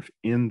curve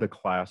in the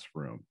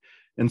classroom.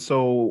 And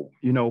so,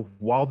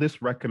 while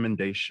this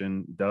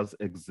recommendation does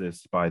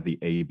exist by the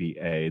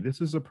ABA, this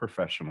is a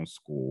professional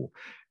school,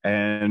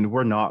 and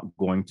we're not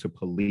going to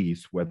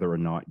police whether or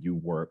not you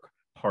work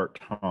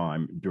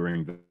part-time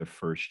during the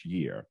first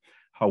year.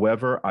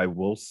 However, I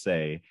will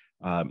say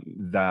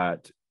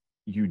that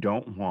you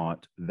don't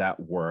want that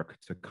work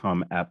to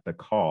come at the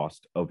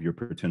cost of your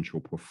potential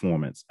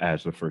performance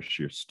as a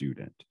first-year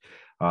student.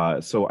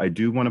 So I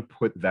do want to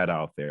put that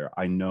out there.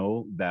 I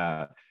know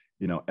that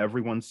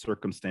everyone's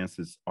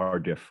circumstances are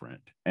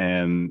different,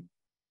 and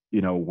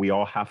we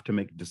all have to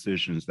make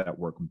decisions that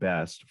work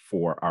best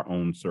for our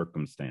own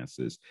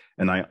circumstances,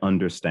 and I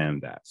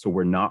understand that. So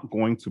we're not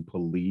going to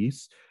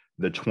police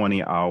the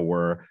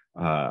 20-hour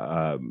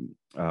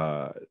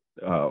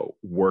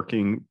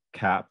working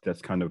cap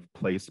that's kind of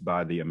placed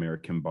by the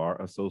American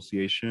Bar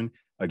Association,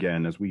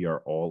 again, as we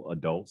are all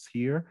adults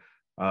here.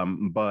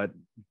 But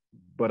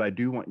I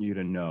do want you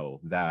to know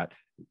that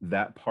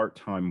that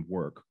part-time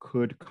work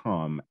could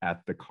come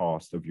at the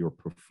cost of your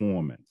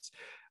performance.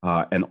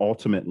 And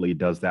ultimately,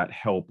 does that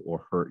help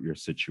or hurt your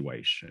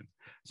situation?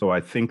 So I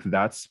think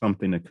that's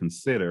something to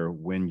consider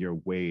when you're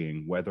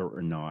weighing whether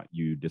or not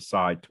you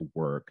decide to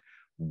work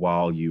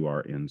while you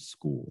are in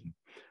school.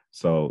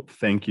 So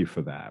thank you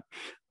for that.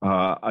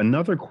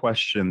 Another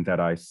question that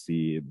I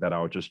see that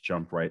I'll just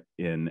jump right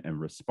in and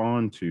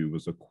respond to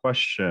was a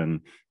question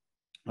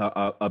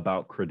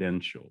about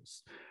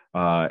credentials.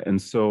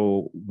 And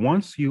so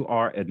once you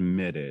are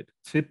admitted,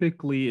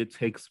 typically it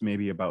takes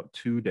maybe about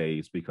 2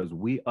 days because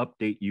we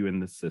update you in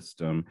the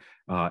system,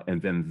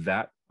 and then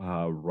that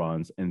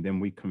runs, and then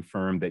we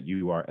confirm that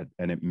you are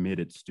an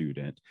admitted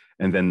student,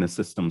 and then the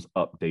systems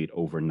update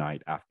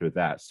overnight after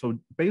that. So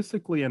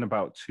basically in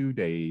about 2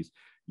 days,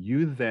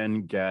 you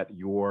then get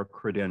your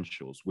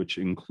credentials, which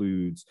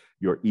includes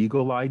your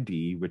Eagle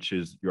ID, which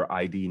is your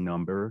ID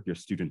number, your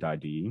student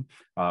ID.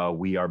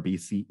 We are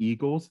BC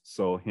Eagles,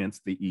 so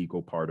hence the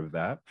Eagle part of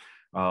that.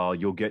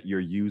 You'll get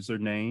your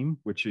username,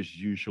 which is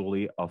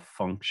usually a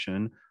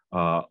function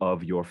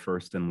of your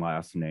first and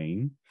last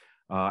name.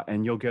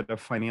 And you'll get a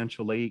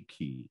financial aid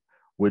key,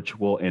 which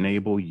will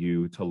enable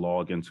you to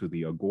log into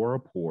the Agora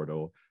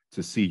portal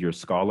to see your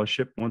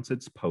scholarship once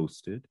it's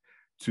posted,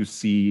 to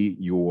see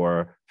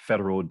your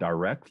federal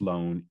direct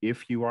loan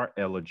if you are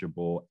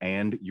eligible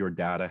and your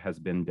data has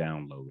been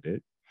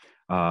downloaded.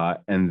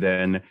 And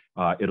then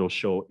it'll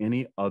show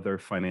any other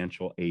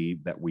financial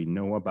aid that we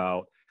know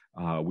about.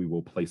 We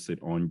will place it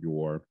on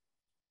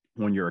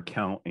your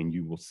account and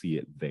you will see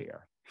it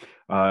there.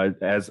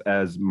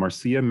 As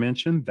Marcia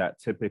mentioned, that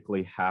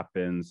typically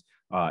happens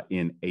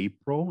in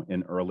April,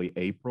 in early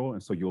April.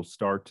 And so you'll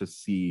start to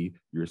see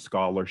your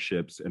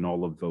scholarships and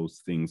all of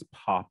those things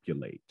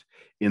populate.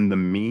 In the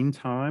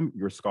meantime,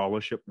 your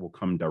scholarship will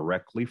come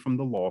directly from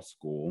the law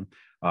school.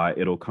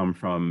 It'll come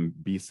from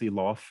BC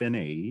Law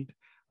FinAid,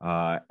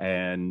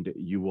 and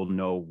you will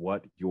know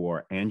what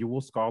your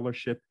annual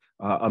scholarship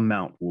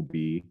amount will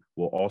be.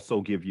 We'll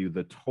also give you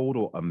the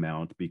total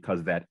amount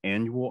because that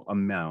annual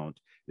amount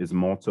is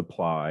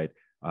multiplied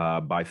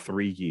by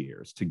 3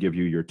 years to give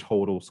you your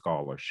total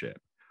scholarship.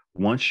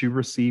 Once you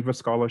receive a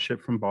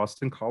scholarship from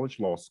Boston College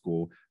Law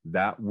School,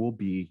 that will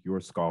be your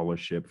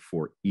scholarship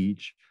for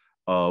each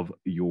of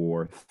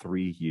your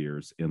 3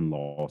 years in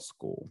law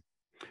school.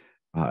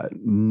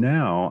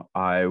 Now,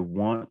 I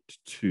want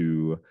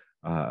to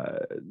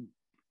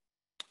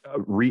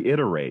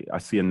reiterate, I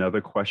see another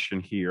question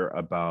here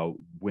about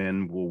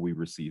when will we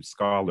receive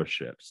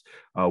scholarships.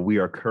 We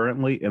are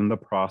currently in the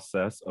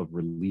process of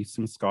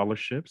releasing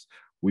scholarships.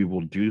 We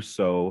will do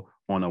so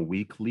on a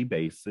weekly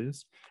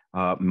basis.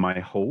 My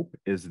hope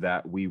is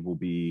that we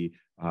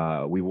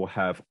will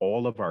have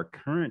all of our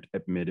current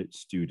admitted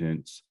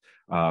students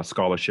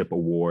scholarship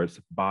awards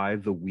by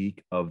the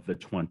week of the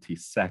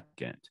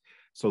 22nd.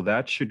 So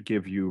that should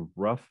give you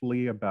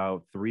roughly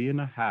about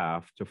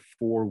 3.5 to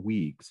 4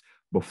 weeks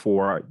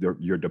before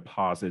your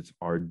deposits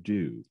are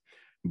due.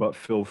 But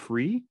feel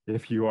free,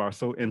 if you are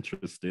so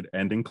interested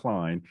and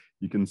inclined,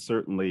 you can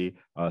certainly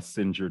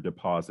send your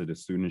deposit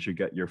as soon as you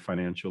get your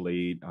financial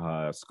aid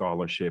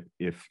scholarship,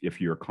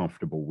 if you're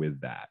comfortable with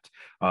that.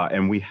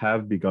 And we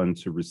have begun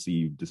to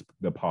receive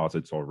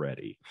deposits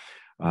already.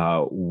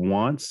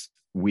 Once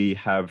we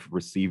have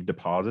received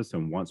deposits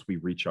and once we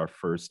reach our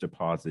first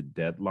deposit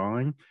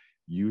deadline,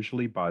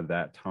 usually by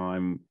that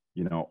time,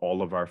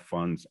 all of our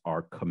funds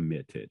are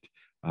committed.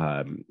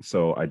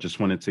 So I just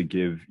wanted to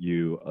give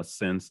you a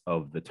sense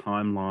of the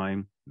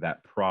timeline,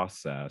 that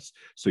process.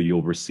 So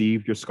you'll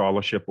receive your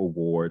scholarship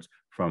awards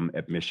from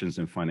Admissions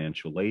and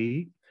Financial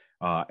Aid,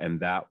 and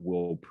that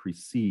will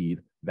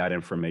precede that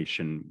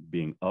information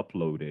being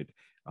uploaded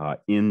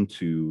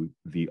into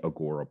the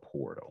Agora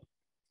portal.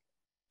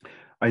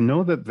 I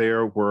know that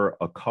there were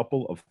a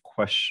couple of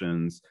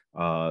questions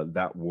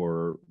that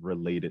were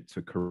related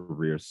to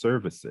career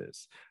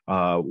services.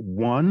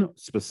 One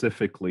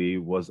specifically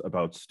was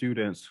about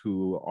students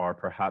who are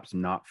perhaps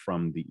not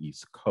from the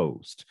East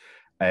Coast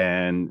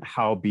and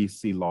how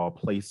BC Law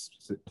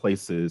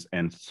places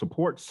and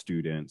supports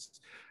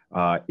students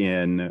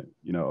in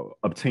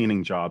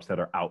obtaining jobs that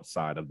are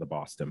outside of the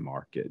Boston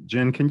market.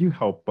 Jen, can you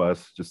help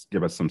us just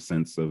give us some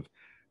sense of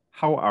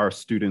how our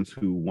students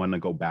who want to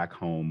go back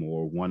home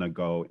or want to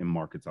go in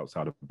markets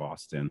outside of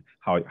Boston,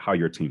 how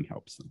your team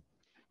helps them?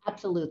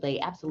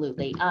 Absolutely,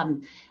 absolutely.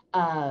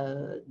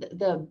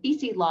 The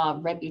BC Law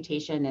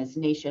reputation is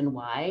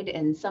nationwide,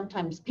 and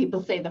sometimes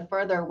people say the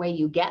further away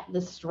you get,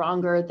 the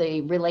stronger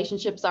the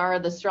relationships are,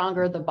 the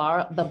stronger the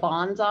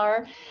bonds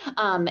are.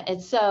 And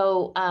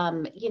so,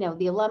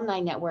 the Alumni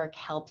Network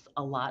helps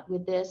a lot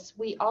with this.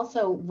 We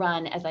also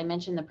run, as I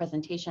mentioned in the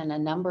presentation, a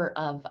number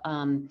of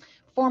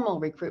formal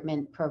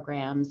recruitment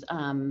programs,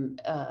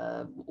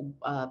 a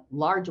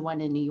large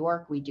one in New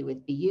York we do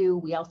with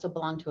BU. We also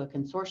belong to a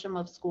consortium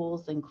of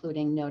schools,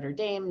 including Notre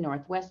Dame,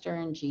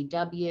 Northwestern,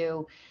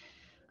 GW,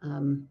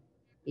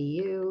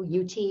 BU,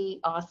 UT,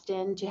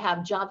 Austin, to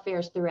have job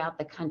fairs throughout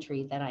the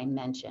country that I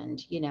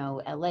mentioned,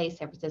 LA,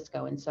 San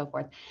Francisco, and so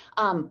forth.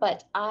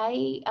 But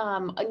I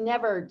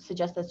never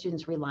suggest that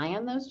students rely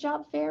on those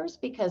job fairs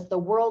because the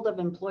world of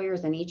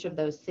employers in each of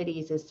those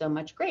cities is so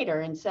much greater.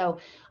 And so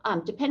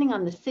depending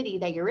on the city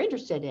that you're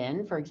interested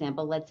in, for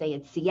example, let's say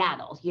it's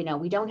Seattle,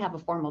 we don't have a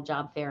formal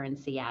job fair in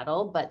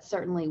Seattle, but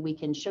certainly we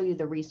can show you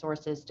the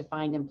resources to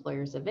find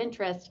employers of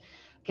interest,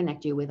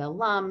 connect you with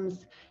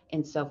alums,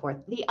 and so forth.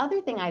 The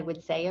other thing I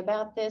would say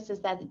about this is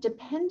that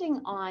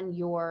depending on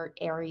your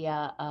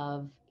area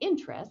of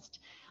interest,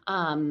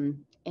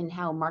 and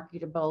how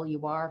marketable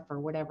you are for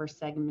whatever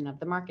segment of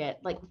the market.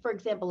 Like, for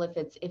example, if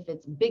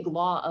it's big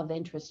law of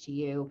interest to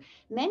you,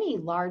 many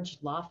large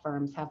law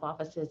firms have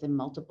offices in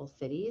multiple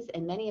cities,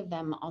 and many of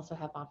them also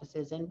have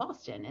offices in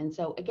Boston. And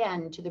so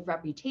again, to the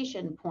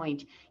reputation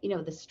point,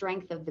 the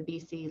strength of the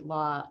BC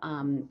law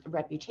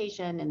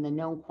reputation and the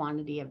known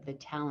quantity of the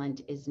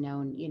talent is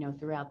known,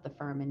 throughout the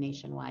firm and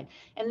nationwide.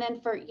 And then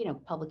for,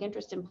 public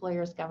interest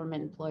employers,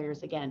 government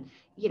employers, again,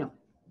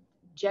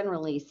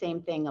 generally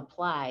same thing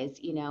applies,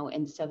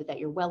 and so that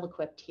you're well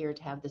equipped here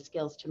to have the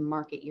skills to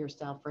market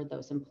yourself for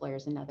those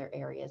employers in other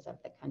areas of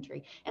the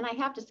country. And I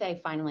have to say,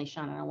 finally,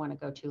 Sean, I don't want to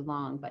go too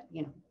long, but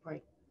before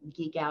I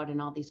geek out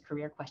in all these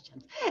career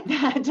questions,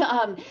 that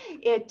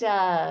it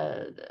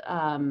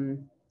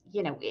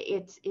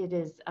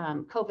is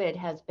COVID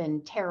has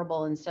been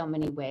terrible in so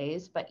many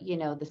ways, but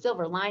the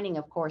silver lining,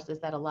 of course, is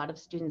that a lot of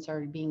students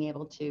are being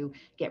able to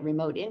get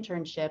remote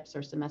internships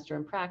or semester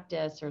in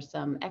practice or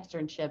some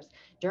externships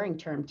during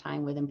term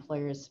time with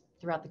employers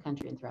throughout the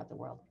country and throughout the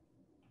world.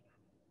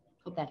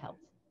 Hope that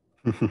helps.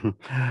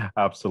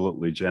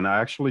 Absolutely, Jen. I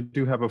actually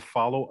do have a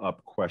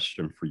follow-up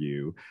question for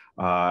you,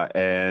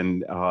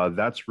 and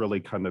that's really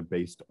kind of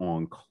based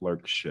on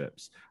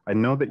clerkships. I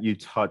know that you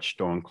touched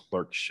on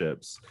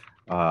clerkships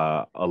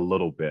a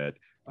little bit.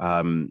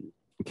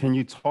 Can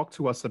you talk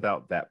to us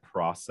about that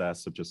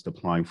process of just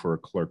applying for a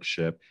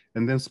clerkship?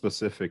 And then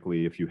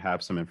specifically, if you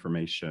have some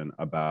information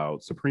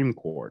about Supreme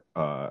Court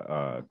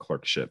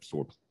clerkships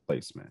or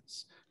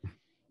placements.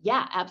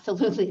 Yeah,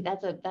 absolutely.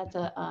 That's a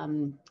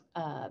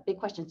big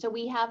question. So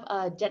we have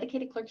a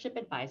dedicated clerkship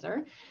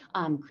advisor,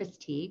 Chris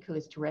Teague, who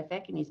is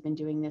terrific, and he's been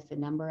doing this a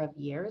number of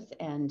years.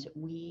 And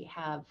we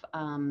have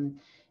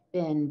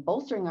been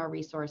bolstering our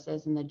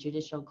resources in the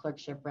judicial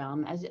clerkship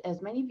realm.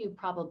 As many of you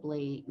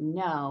probably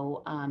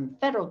know,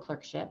 federal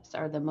clerkships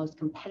are the most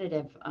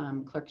competitive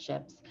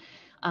clerkships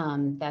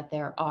that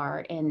there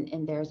are.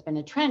 And there's been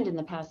a trend in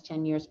the past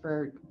 10 years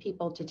for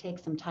people to take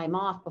some time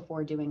off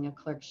before doing a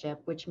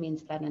clerkship, which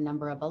means that a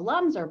number of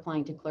alums are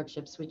applying to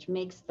clerkships, which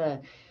makes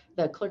the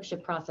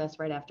clerkship process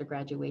right after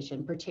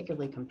graduation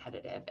particularly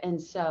competitive.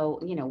 And so,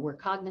 we're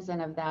cognizant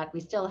of that.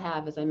 We still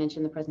have, as I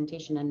mentioned in the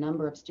presentation, a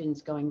number of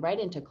students going right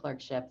into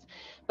clerkships,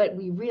 but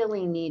we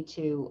really need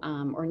to,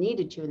 or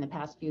needed to in the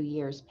past few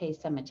years, pay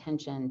some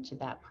attention to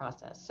that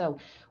process. So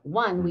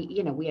one,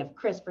 we have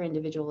Chris for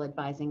individual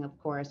advising, of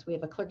course. We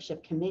have a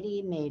clerkship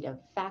committee made of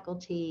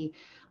faculty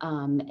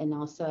and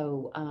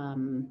also,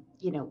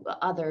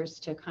 others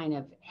to kind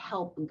of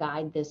help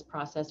guide this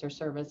process or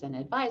serve as an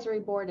advisory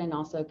board and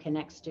also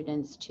connect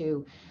students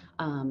to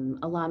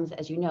alums.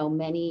 As you know,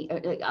 many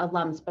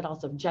alums, but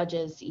also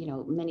judges,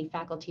 many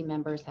faculty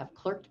members have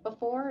clerked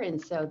before.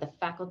 And so the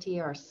faculty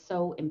are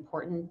so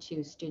important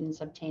to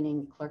students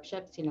obtaining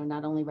clerkships,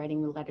 not only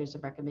writing letters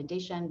of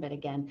recommendation, but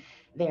again,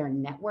 their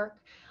network.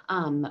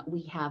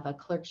 We have a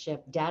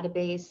clerkship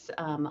database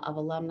of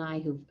alumni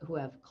who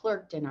have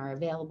clerked and are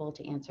available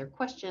to answer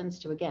questions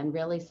to, again,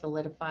 really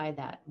solidify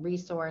that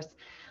resource.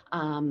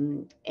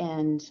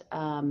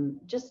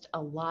 Just a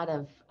lot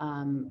of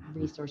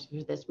resources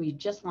for this. We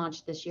just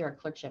launched this year a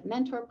clerkship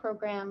mentor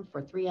program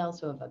for 3Ls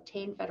who have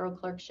obtained federal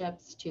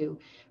clerkships to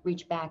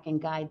reach back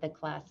and guide the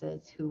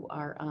classes who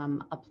are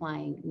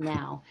applying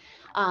now.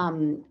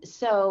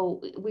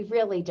 So we've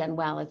really done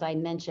well. As I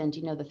mentioned,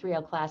 the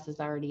 3L class has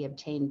already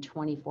obtained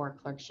 24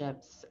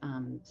 clerkships,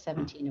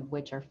 17 of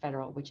which are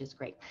federal, which is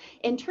great.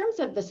 In terms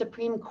of the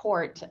Supreme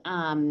Court,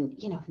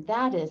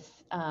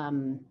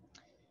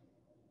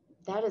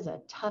 that is a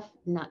tough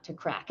nut to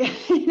crack,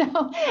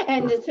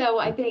 and so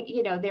I think,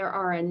 there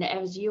are, and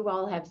as you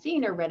all have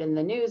seen or read in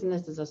the news, and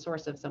this is a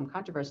source of some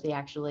controversy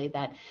actually,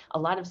 that a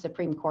lot of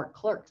Supreme Court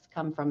clerks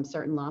come from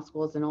certain law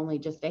schools and only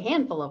just a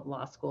handful of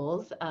law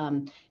schools.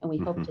 And we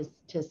hope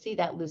to see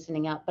that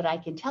loosening up. But I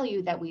can tell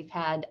you that we've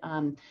had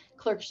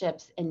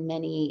clerkships and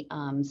many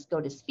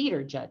SCOTUS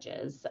feeder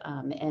judges.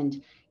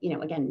 And,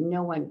 again,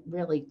 no one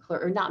really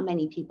not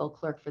many people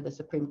clerk for the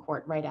Supreme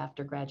Court right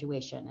after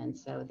graduation. And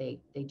so they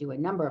do a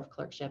number of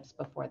clerkships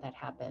before that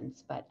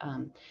happens. But,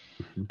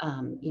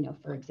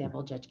 for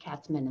example, Judge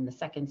Katzmann in the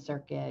Second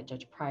Circuit,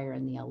 Judge Pryor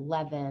in the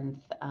 11th,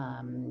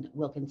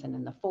 Wilkinson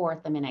in the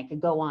 4th. I mean, I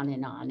could go on.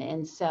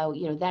 And so,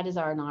 that is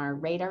on our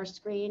radar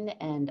screen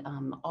and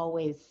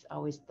always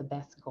the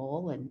best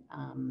goal. And,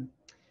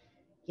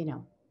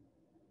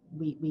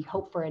 we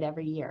hope for it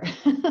every year.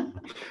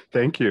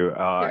 Thank you.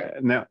 Sure.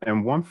 Now,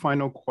 and one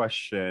final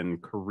question,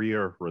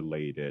 career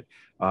related,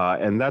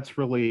 and that's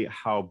really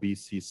how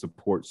BC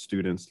supports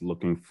students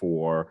looking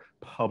for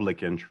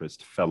public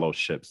interest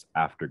fellowships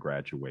after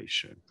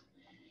graduation.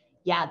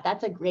 Yeah,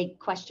 that's a great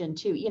question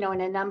too, in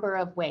a number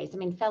of ways. I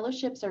mean,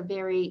 fellowships are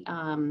very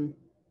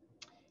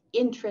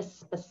interest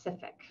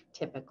specific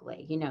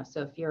typically,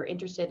 so if you're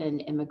interested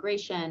in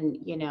immigration,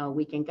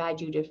 we can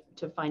guide you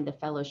to find the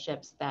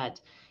fellowships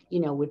that,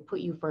 would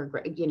put you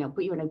put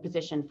you in a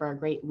position for a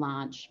great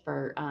launch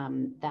for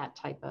that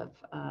type of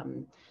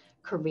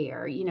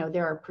career. You know,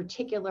 there are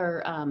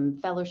particular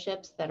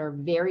fellowships that are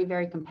very,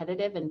 very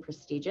competitive and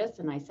prestigious.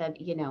 And I said,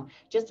 you know,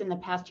 just in the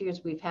past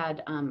years, we've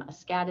had a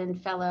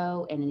Skadden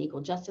Fellow and an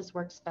Equal Justice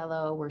Works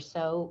Fellow. We're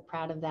so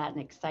proud of that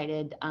and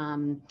excited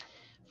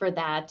for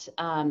that.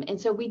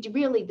 And so we do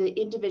really,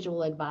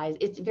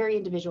 it's very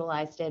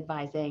individualized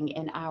advising,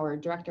 and our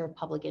Director of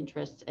Public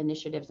Interest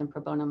Initiatives and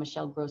Pro Bono,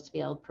 Michelle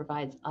Grossfield,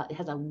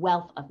 has a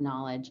wealth of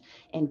knowledge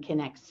and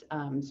connects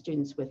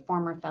students with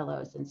former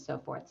fellows and so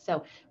forth.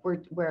 So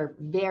we're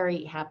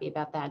very happy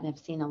about that and have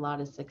seen a lot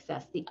of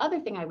success. The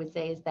other thing I would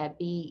say is that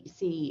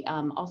BC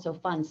also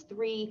funds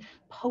 3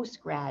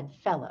 post-grad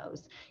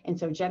fellows. And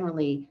so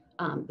generally,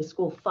 the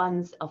school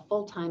funds a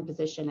full-time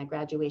position at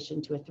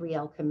graduation to a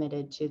 3L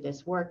committed to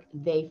this work.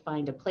 They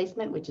find a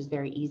placement, which is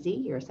very easy.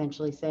 You're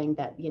essentially saying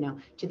that, you know,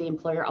 to the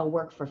employer, I'll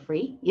work for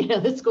free. You know,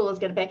 the school is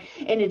going to pay.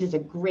 And it is a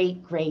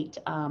great, great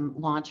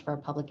launch for a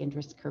public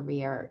interest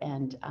career,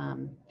 and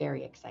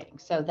very exciting.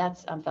 So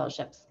that's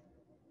fellowships.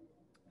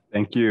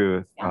 Thank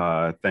you.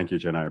 Yeah. Thank you,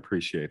 Jen. I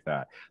appreciate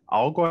that.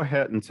 I'll go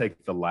ahead and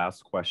take the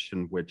last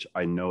question, which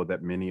I know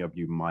that many of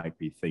you might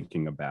be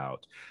thinking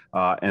about.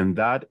 And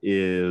that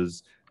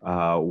is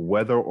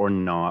whether or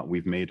not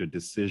we've made a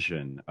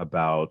decision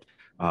about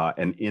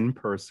an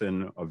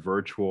in-person, a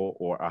virtual,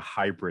 or a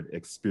hybrid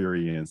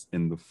experience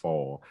in the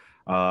fall.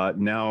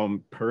 Now,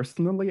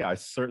 personally, I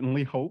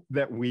certainly hope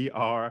that we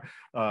are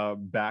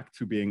back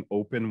to being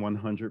open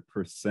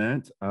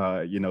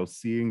 100%. You know,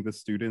 seeing the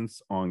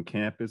students on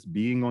campus,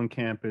 being on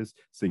campus,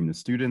 seeing the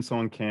students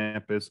on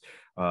campus,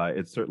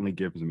 it certainly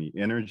gives me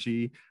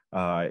energy.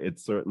 It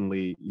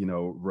certainly, you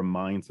know,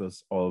 reminds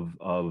us of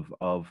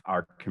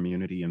our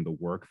community and the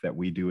work that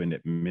we do in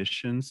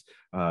admissions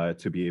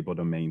to be able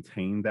to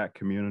maintain that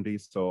community.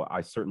 So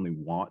I certainly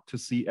want to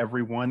see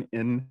everyone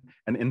in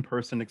an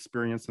in-person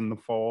experience in the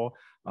fall.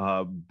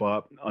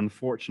 But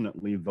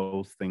unfortunately,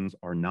 those things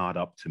are not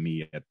up to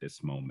me at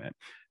this moment.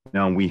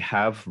 Now, we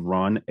have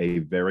run a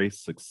very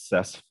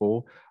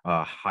successful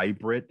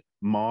hybrid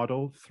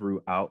model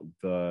throughout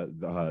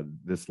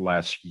this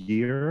last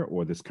year,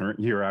 or this current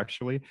year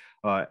actually,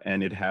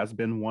 and it has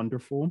been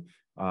wonderful.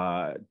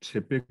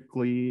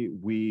 Typically,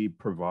 we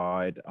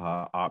provide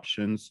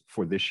options.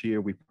 For this year,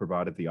 we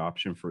provided the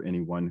option for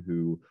anyone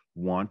who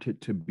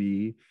wanted to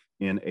be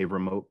in a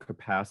remote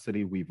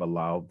capacity. We've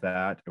allowed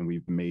that, and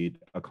we've made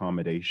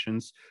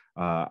accommodations.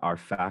 Our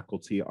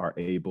faculty are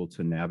able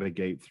to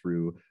navigate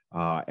through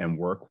and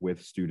work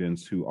with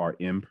students who are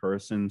in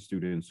person,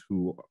 students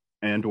who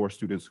or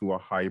students who are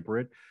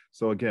hybrid.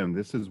 So again,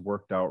 this has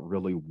worked out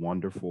really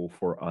wonderful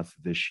for us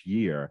this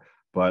year.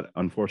 But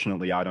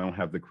unfortunately, I don't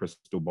have the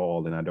crystal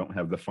ball, and I don't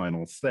have the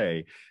final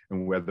say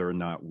in whether or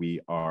not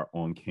we are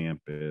on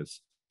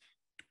campus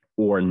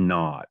or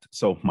not.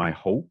 So my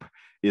hope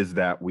is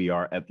that we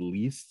are at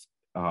least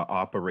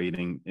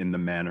operating in the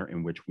manner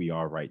in which we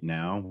are right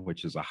now,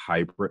 which is a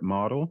hybrid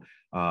model.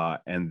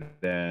 And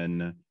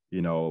then,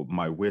 you know,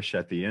 my wish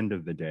at the end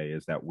of the day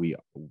is that we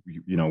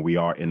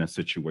are in a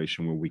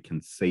situation where we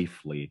can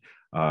safely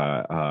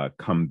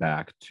come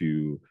back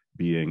to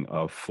being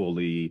a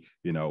fully,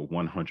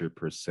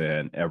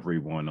 100%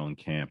 everyone on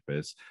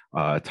campus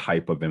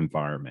type of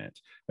environment.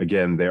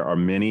 Again, there are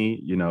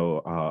many,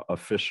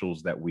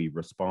 officials that we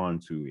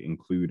respond to,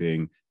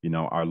 including,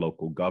 our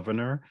local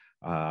governor,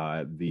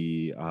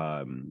 the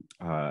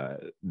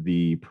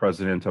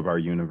president of our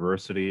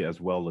university, as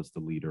well as the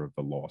leader of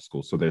the law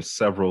school. So there's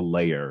several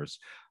layers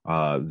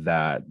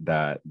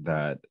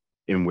that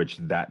in which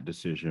that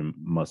decision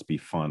must be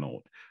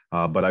funneled.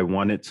 But I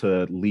wanted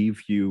to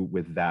leave you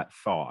with that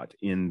thought,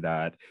 in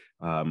that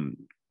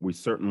we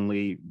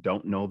certainly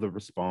don't know the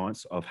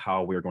response of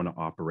how we're going to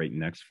operate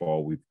next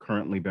fall. We've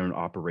currently been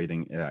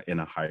operating in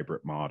a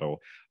hybrid model,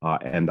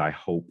 and I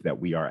hope that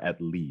we are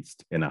at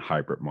least in a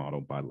hybrid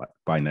model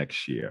by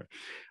next year.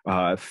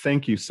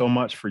 Thank you so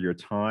much for your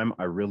time.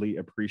 I really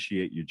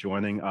appreciate you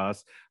joining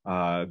us.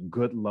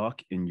 Good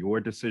luck in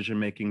your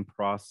decision-making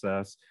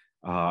process.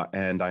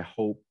 And I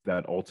hope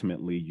that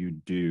ultimately you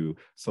do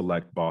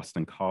select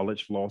Boston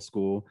College Law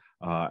School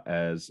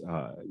as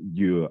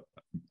you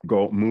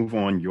move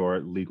on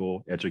your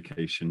legal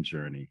education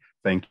journey.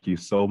 Thank you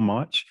so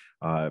much.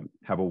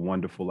 Have a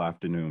wonderful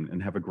afternoon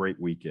and have a great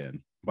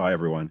weekend. Bye,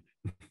 everyone.